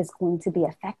is going to be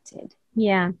affected.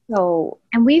 So,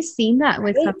 and we've seen that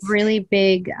with some really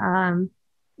big,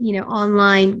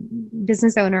 online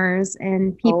business owners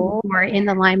and people who are in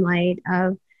the limelight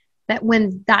of that.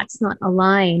 When that's not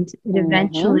aligned, it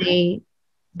eventually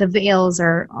the veils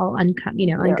are all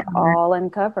uncovered. All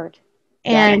uncovered.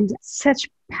 And such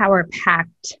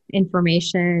power-packed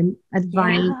information,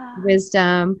 advice,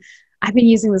 wisdom. I've been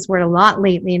using this word a lot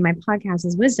lately in my podcast,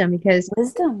 is wisdom, because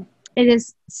it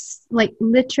is like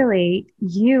literally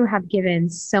you have given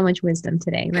so much wisdom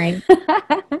today, right?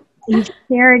 You've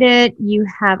shared it. You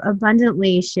have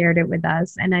abundantly shared it with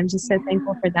us. And I'm just so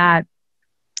thankful for that.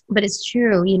 But it's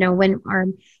true, when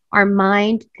our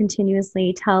mind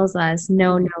continuously tells us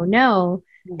no, no, no,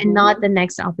 and not the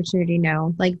next opportunity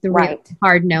no, like the real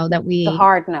hard no that we... The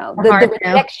hard no. The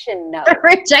rejection no. The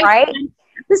rejection, right?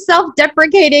 The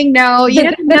self-deprecating no.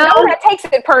 The no that takes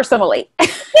it personally.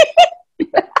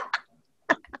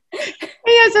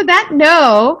 So that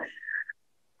no,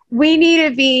 we need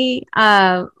to be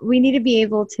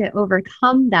able to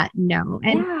overcome that no.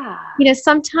 And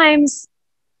sometimes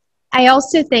I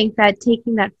also think that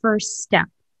taking that first step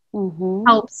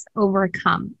helps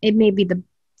overcome. It may be the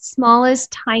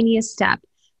smallest, tiniest step.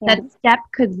 That step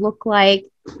could look like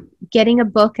getting a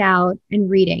book out and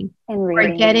reading. Or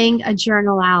getting a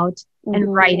journal out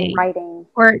and writing.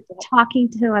 Or talking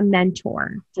to a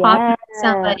mentor, talking to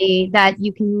somebody that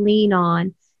you can lean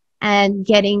on, and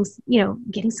getting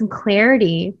some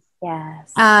clarity.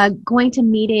 Going to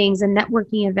meetings and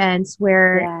networking events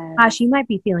where, gosh, you might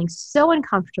be feeling so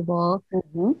uncomfortable,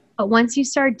 but once you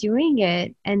start doing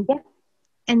it and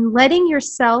letting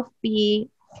yourself be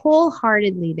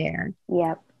wholeheartedly there.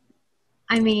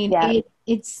 I mean,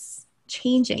 it's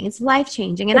changing. It's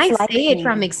life-changing. And I say it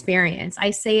from experience.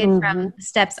 I say it from the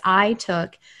steps I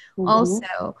took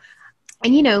also.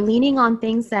 And, leaning on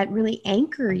things that really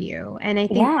anchor you. And I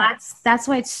think that's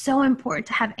why it's so important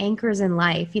to have anchors in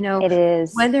life. It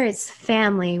is. Whether it's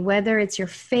family, whether it's your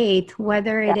faith,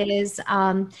 whether it is,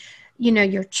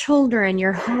 your children,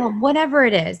 your home, whatever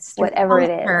it is, your Whatever it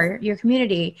culture, is. your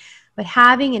community. But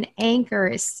having an anchor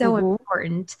is so Mm-hmm.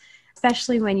 important,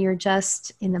 especially when you're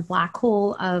just in the black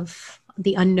hole of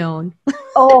the unknown.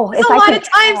 Oh, if A I lot can of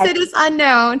times add, it is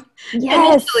unknown.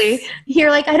 Initially, yes.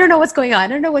 you're like, I don't know what's going on. I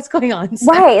don't know what's going on.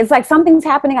 So, Right. It's like something's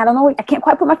happening. I don't know. I can't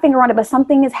quite put my finger on it, but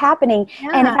something is happening.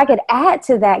 And if yeah. I could add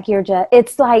to that, Girja,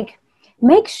 it's like,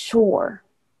 make sure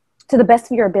to the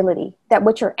best of your ability that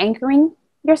what you're anchoring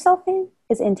yourself in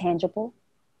is intangible,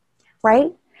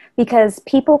 right? Because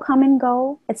people come and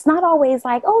go. It's not always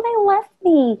like, oh, they left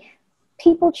me.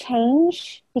 People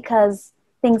change because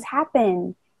things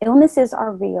happen. Illnesses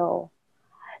are real.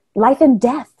 Life and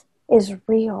death is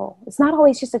real. It's not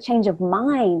always just a change of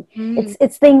mind.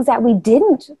 It's things that we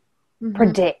didn't Mm-hmm.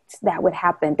 predict that would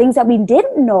happen, things that we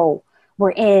didn't know were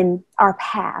in our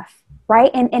path, right?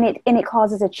 And it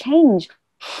causes a change.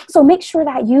 So make sure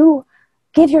that you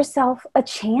give yourself a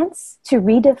chance to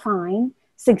redefine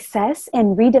success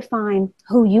and redefine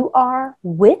who you are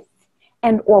with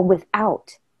and or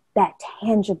without that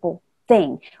tangible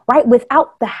thing, right?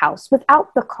 Without the house,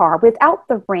 without the car, without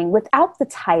the ring, without the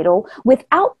title,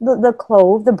 without the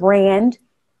clothes, the brand,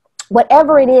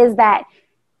 whatever it is that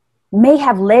may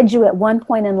have led you at one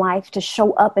point in life to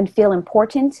show up and feel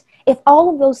important. If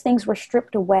all of those things were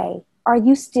stripped away, are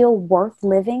you still worth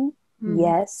living?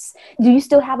 Yes. Do you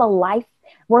still have a life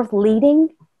worth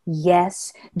leading?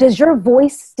 Yes. Does your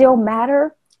voice still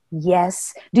matter?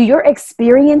 Yes. Do your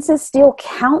experiences still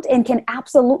count and can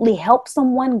absolutely help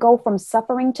someone go from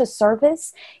suffering to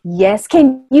service? Yes.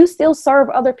 Can you still serve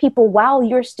other people while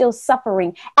you're still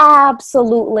suffering?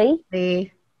 Absolutely.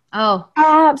 Oh,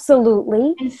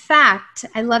 Absolutely. in fact,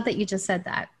 I love that you just said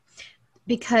that,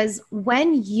 because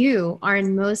when you are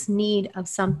in most need of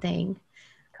something,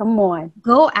 Come on.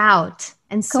 go out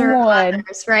and Come serve on.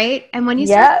 others, right? And when you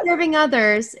start Yep. serving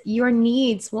others, your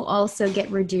needs will also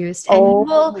get reduced, and you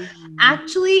will Oh,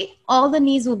 actually, all the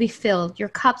needs will be filled. Your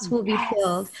cups will be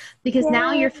filled, yes. because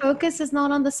now your Yes. focus is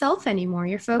not on the self anymore.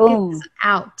 Your focus is Boom.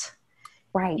 out.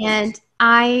 Right. And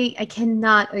I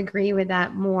cannot agree with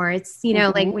that more. It's, like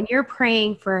Mm-hmm. when you're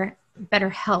praying for better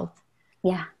health,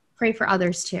 Yeah. pray for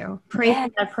others too. Pray for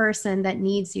Yes. that person that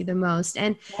needs you the most.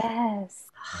 And Yes.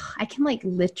 I can like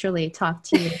literally talk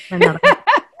to you for another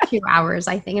 2 hours,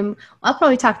 I think. And I'll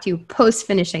probably talk to you post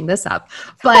finishing this up.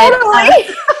 But Totally.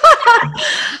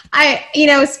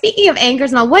 speaking of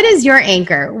anchors and all, what is your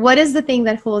anchor? What is the thing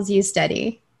that holds you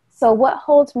steady? So what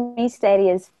holds me steady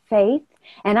is faith.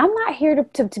 And I'm not here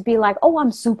to be like, oh,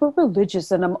 I'm super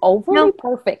religious and I'm overly No.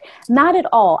 perfect. Not at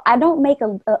all. I don't make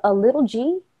a little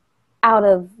G out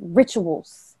of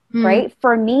rituals, Mm, right?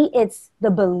 For me, it's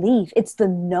the belief, it's the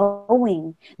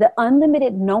knowing, the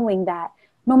unlimited knowing that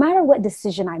no matter what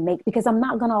decision I make, because I'm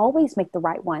not going to always make the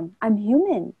right one. I'm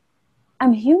human.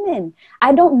 I'm human.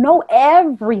 I don't know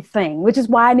everything, which is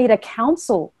why I need a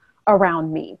counsel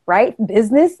around me, right?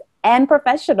 Business and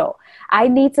professional. I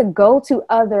need to go to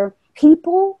other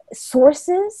people,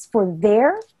 sources for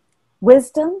their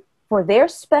wisdom, for their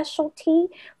specialty,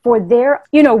 for their,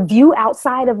 view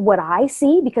outside of what I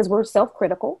see, because we're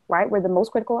self-critical, right? We're the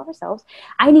most critical of ourselves.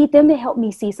 I need them to help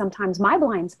me see sometimes my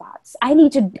blind spots. I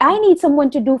need someone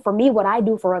to do for me what I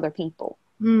do for other people,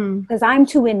 because I'm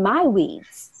too in my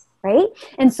weeds, right?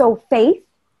 And so faith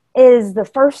is the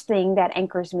first thing that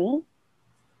anchors me.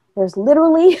 There's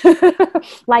literally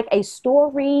like a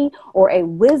story or a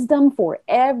wisdom for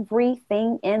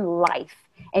everything in life.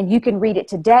 And you can read it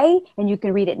today, and you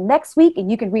can read it next week,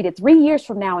 and you can read it 3 years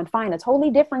from now and find a totally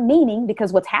different meaning,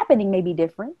 because what's happening may be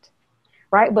different,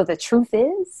 right? But the truth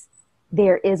is,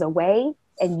 there is a way,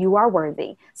 and you are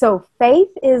worthy. So faith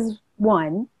is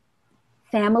one,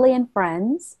 family and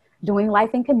friends, doing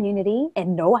life in community.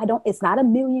 And no, it's not a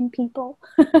million people,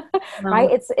 right?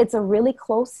 no. It's a really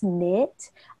close knit,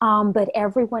 but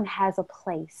everyone has a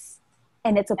place,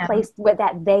 and it's a Yeah. place where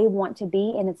that they want to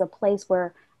be. And it's a place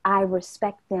where I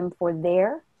respect them for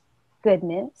their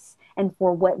goodness and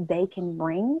for what they can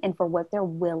bring and for what they're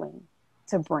willing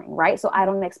to bring, right? So I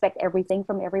don't expect everything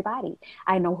from everybody.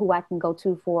 I know who I can go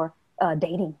to for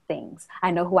dating things.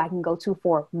 I know who I can go to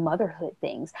for motherhood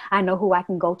things. I know who I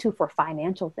can go to for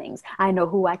financial things. I know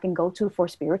who I can go to for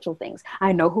spiritual things.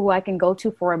 I know who I can go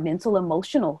to for a mental,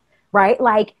 emotional, right?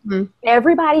 Like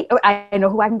everybody, I know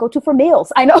who I can go to for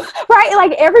meals. I know, right?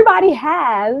 Like everybody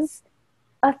has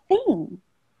a thing.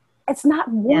 It's not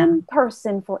one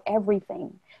person for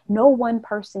everything. No one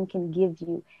person can give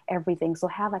you everything. So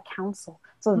have a counsel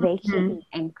so they keep you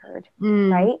anchored,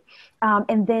 right?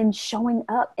 And then showing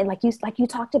up and like you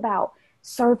talked about,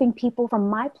 serving people from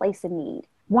my place of need,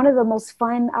 One of the most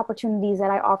fun opportunities that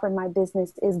I offer in my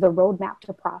business is the Roadmap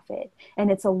to Profit.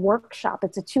 And it's a workshop.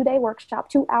 It's a 2-day workshop,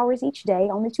 2 hours each day,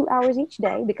 only 2 hours each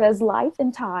day because life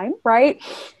and time, right?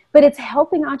 But it's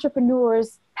helping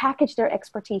entrepreneurs package their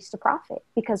expertise to profit.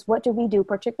 Because what do we do,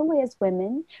 particularly as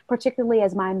women, particularly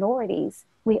as minorities?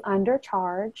 We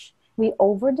undercharge, we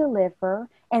over deliver,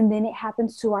 and then it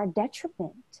happens to our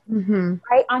detriment,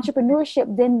 right?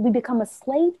 Entrepreneurship, then we become a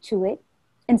slave to it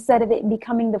instead of it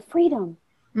becoming the freedom,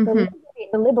 the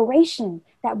liberation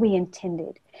that we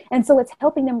intended. And so it's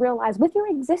helping them realize with your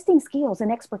existing skills and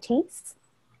expertise,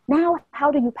 now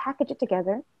how do you package it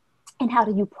together and how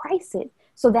do you price it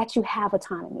so that you have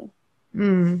autonomy,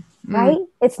 right?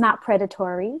 It's not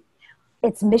predatory.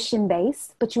 It's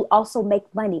mission-based, but you also make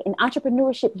money. In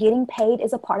entrepreneurship, getting paid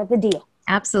is a part of the deal.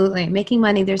 Absolutely. Making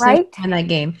money. There's right? no in that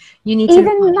game. You need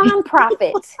even to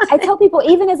nonprofits. I tell people,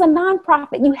 even as a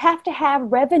nonprofit, you have to have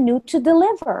revenue to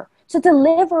deliver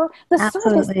the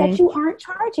service that you aren't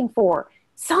charging for.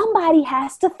 Somebody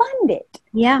has to fund it.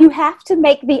 Yeah. You have to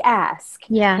make the ask.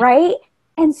 Yeah. Right.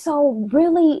 And so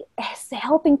really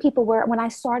helping people when I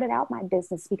started out my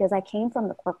business, because I came from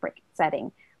the corporate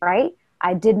setting, right?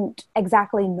 I didn't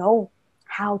exactly know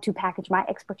how to package my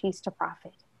expertise to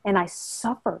profit. And I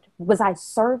suffered. Was I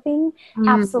serving?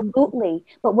 Absolutely.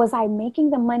 But was I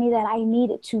making the money that I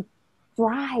needed to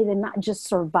thrive and not just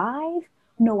survive?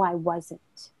 No, I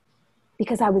wasn't.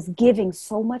 Because I was giving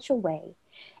so much away.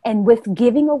 And with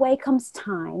giving away comes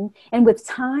time. And with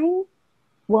time,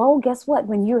 well, guess what?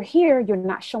 When you're here, you're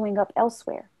not showing up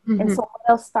elsewhere. And so what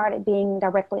else started being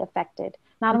directly affected?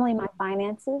 Not only my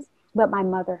finances, but my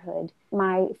motherhood,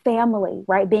 my family,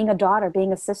 right? Being a daughter,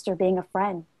 being a sister, being a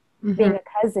friend. Being a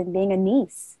cousin, being a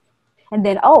niece. And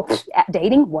then,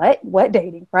 dating, what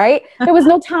dating, right? There was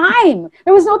no time.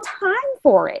 There was no time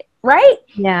for it, right?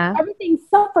 Yeah. Everything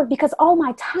suffered because all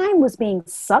my time was being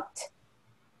sucked,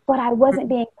 but I wasn't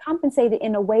being compensated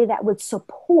in a way that would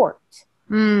support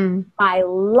my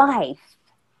life.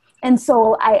 And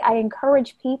so I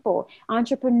encourage people,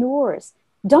 entrepreneurs,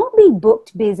 don't be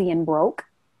booked, busy, and broke.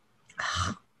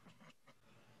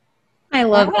 I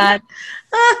love that.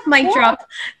 Mic drop.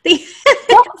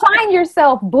 Don't find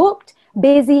yourself booked,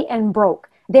 busy, and broke.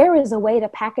 There is a way to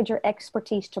package your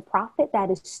expertise to profit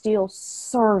that is still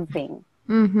serving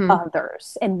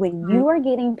others. And when you are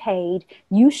getting paid,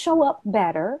 you show up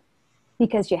better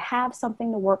because you have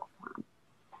something to work from.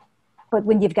 But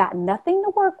when you've got nothing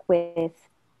to work with,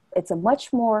 it's a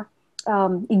much more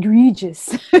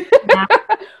egregious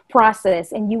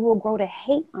process, and you will grow to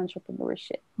hate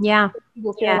entrepreneurship. Yeah. You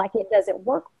will feel like it doesn't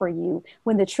work for you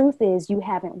when the truth is you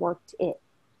haven't worked it.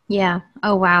 Yeah.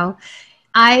 Oh, wow.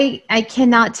 I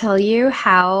cannot tell you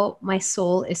how my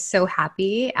soul is so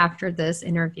happy after this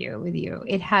interview with you.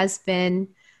 It has been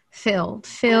filled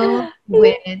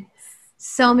with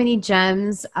so many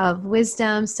gems of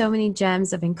wisdom, so many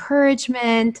gems of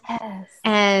encouragement,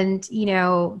 and,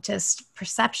 just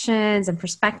perceptions and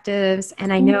perspectives.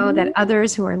 And I know that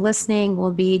others who are listening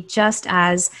will be just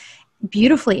as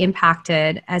beautifully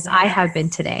impacted as I have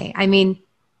been today. I mean,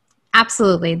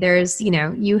 absolutely. There's,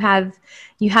 you have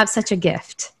such a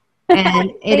gift,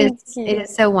 and it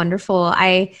is so wonderful.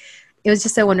 It was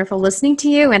just so wonderful listening to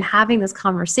you and having this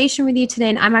conversation with you today.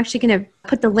 And I'm actually going to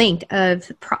put the link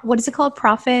of, what is it called?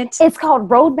 Profit? It's called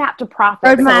Roadmap to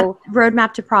Profit.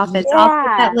 Roadmap to Profit. So I'll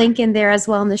put that link in there as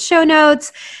well in the show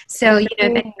notes. So, if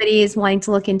anybody is wanting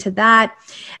to look into that,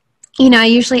 I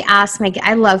usually ask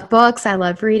I love books, I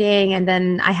love reading, and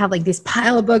then I have like this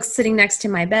pile of books sitting next to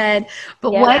my bed.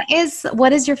 But what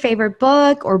is your favorite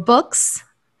book or books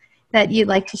that you'd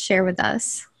like to share with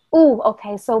us? Oh,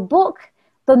 okay. So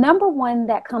the number one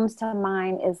that comes to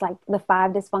mind is like The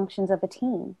 5 Dysfunctions of a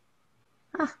Team.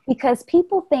 Because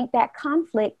people think that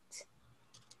conflict,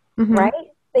 right?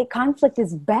 Conflict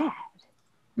is bad.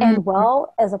 And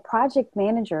as a project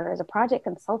manager, as a project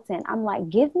consultant, I'm like,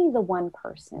 give me the one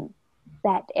person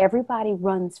that everybody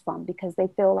runs from because they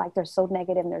feel like they're so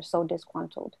negative and they're so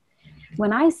disgruntled.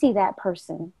 When I see that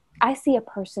person, I see a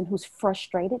person who's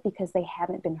frustrated because they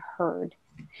haven't been heard.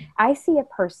 I see a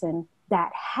person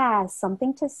that has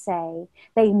something to say.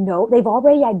 They know they've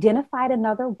already identified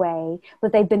another way,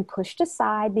 but they've been pushed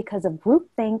aside because of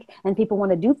groupthink, and people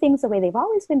want to do things the way they've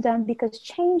always been done because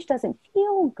change doesn't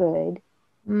feel good.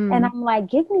 And I'm like,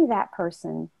 give me that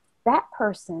person. That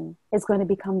person is going to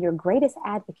become your greatest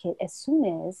advocate as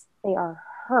soon as they are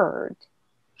heard.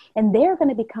 And they're going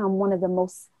to become one of the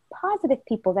most positive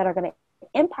people that are going to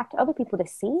impact other people to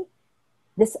see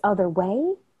this other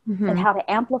way and how to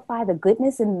amplify the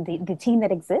goodness in the team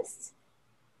that exists,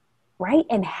 right?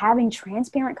 And having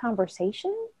transparent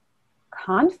conversation,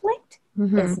 conflict,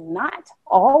 is not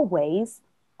always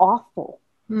awful.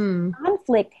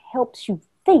 Conflict helps you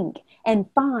think and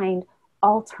find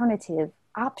alternative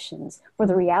options for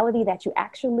the reality that you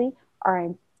actually are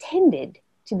intended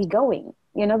to be going,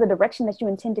 the direction that you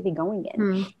intend to be going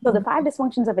in. So the 5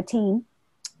 dysfunctions of a team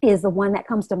is the one that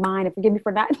comes to mind. And forgive me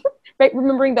for not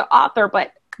remembering the author,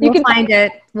 but you can find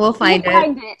it. We'll find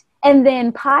it. And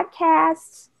then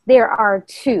podcasts, there are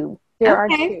 2. There are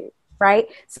 2, right?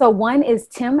 So one is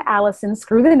Tim Allison's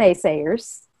Screw the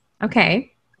Naysayers.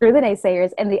 Okay. Screw the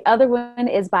Naysayers. And the other one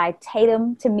is by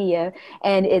Tatum Temia,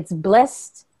 and it's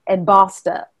Blessed and Bossed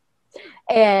Up.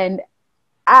 And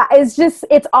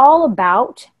it's all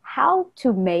about how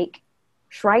to make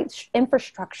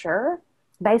infrastructure,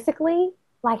 basically,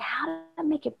 like how to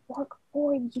make it work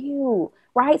for you,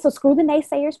 right? So screw the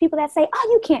naysayers, people that say, oh,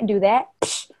 you can't do that.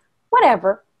 Psh,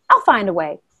 whatever. I'll find a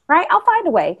way, right? I'll find a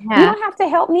way. Yeah. You don't have to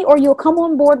help me, or you'll come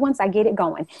on board once I get it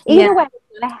going. Either way,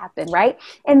 it's going to happen, right?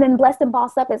 And then Blessed and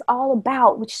Bossed Up is all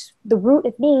about, which the root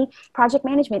of me, project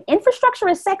management. Infrastructure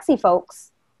is sexy,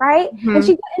 folks, right?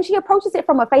 And she approaches it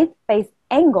from a faith-based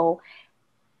angle.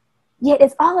 Yet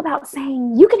it's all about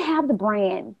saying you can have the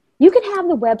brand. You can have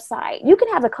the website, you can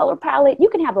have the color palette, you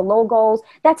can have the logos.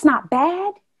 That's not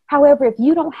bad. However, if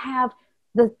you don't have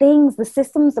the things, the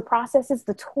systems, the processes,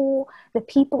 the tool, the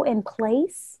people in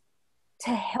place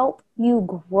to help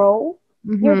you grow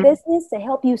your business, to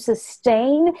help you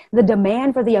sustain the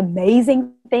demand for the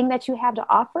amazing thing that you have to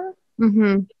offer,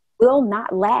 you will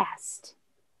not last.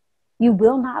 You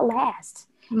will not last.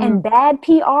 And bad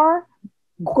PR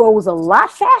goes a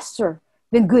lot faster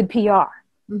than good PR.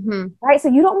 Right. So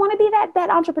you don't want to be that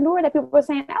entrepreneur that people are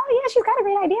saying, oh yeah, she's got a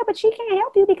great idea, but she can't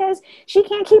help you because she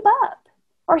can't keep up,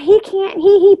 or he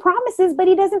promises, but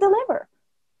he doesn't deliver.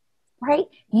 Right.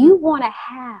 You want to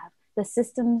have the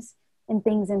systems and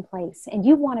things in place, and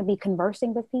you want to be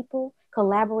conversing with people,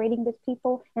 collaborating with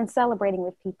people, and celebrating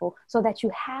with people so that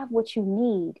you have what you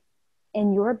need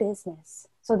in your business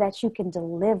so that you can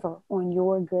deliver on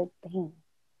your good thing.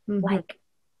 Like,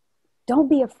 don't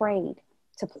be afraid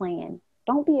to plan.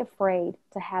 Don't be afraid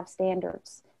to have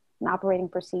standards and operating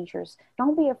procedures.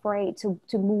 Don't be afraid to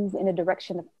move in a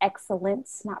direction of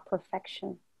excellence, not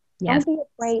perfection. Don't be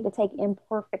afraid to take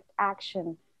imperfect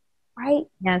action, right?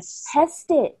 Yes.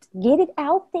 Test it. Get it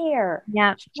out there.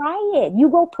 Yeah. Try it. You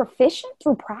go proficient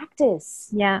through practice.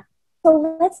 Yeah.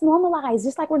 So let's normalize,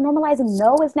 just like we're normalizing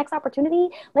no as next opportunity,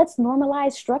 let's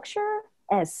normalize structure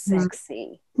as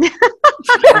sexy.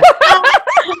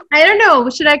 I don't know.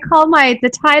 Should I call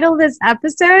the title of this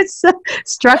episode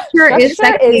Structure is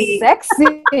Sexy?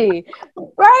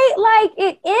 Right? Like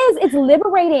it is. It's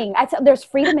liberating. There's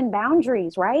freedom in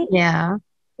boundaries, right? Yeah.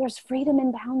 There's freedom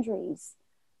in boundaries.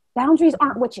 Boundaries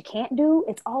aren't what you can't do.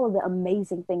 It's all of the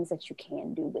amazing things that you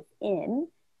can do within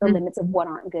the limits of what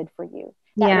aren't good for you.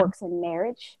 That works in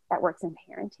marriage. That works in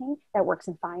parenting. That works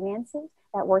in finances.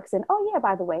 That works in,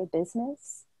 by the way,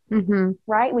 business.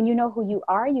 Right? When you know who you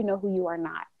are, you know who you are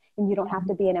not. And you don't have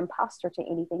to be an imposter to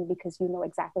anything because you know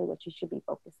exactly what you should be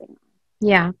focusing on.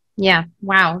 Yeah. Yeah.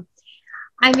 Wow.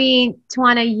 I mean,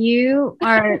 TaJuanna, you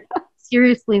are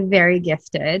seriously very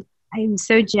gifted. I'm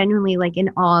so genuinely in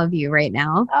awe of you right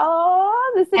now.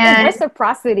 Oh, this is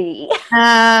reciprocity.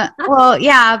 Well,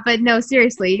 yeah, but no,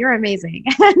 seriously, you're amazing.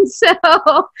 And so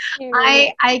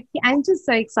I'm just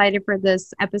so excited for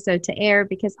this episode to air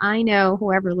because I know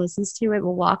whoever listens to it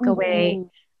will walk away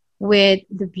with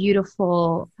the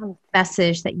beautiful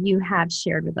message that you have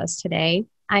shared with us today.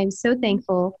 I'm so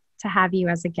thankful to have you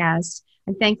as a guest.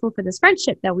 I'm thankful for this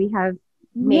friendship that we have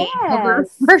made over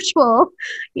virtual,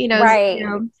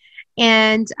 Zoom.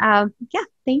 And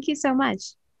thank you so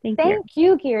much. Thank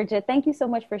you, Girja. Thank you so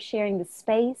much for sharing the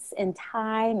space and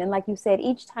time. And like you said,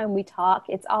 each time we talk,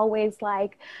 it's always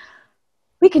like,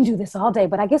 we can do this all day,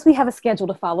 but I guess we have a schedule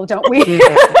to follow, don't we?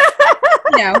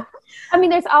 I mean,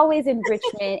 there's always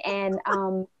enrichment and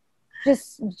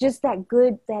just that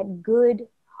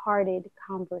good-hearted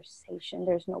conversation.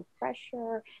 There's no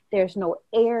pressure. There's no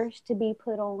airs to be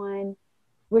put on.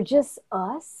 We're just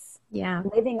us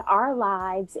living our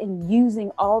lives and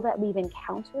using all that we've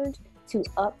encountered to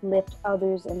uplift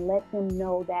others and let them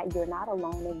know that you're not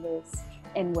alone in this.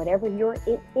 And whatever your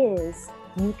it is,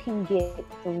 you can get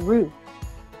through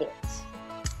it.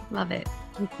 Love it.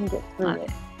 You can get through it.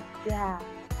 Yeah.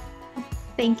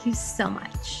 Thank you so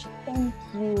much. Thank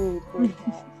you.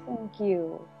 Thank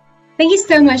you. Thank you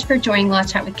so much for joining Law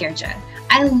Chat with Girja.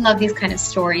 I love these kind of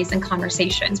stories and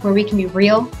conversations where we can be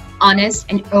real, honest,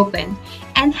 and open,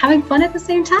 and having fun at the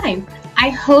same time. I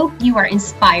hope you are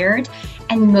inspired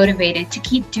and motivated to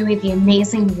keep doing the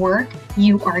amazing work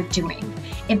you are doing.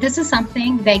 If this is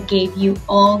something that gave you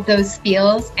all those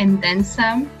feels and then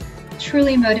some,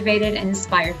 truly motivated and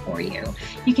inspired for you,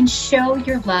 you can show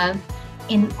your love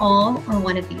in all or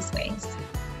one of these ways.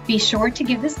 Be sure to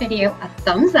give this video a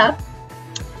thumbs up,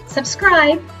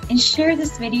 subscribe, and share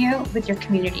this video with your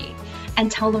community and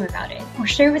tell them about it, or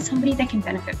share with somebody that can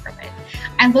benefit from it.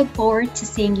 I look forward to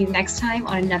seeing you next time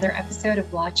on another episode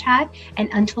of Law Chat, and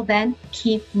until then,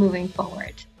 keep moving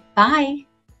forward. Bye.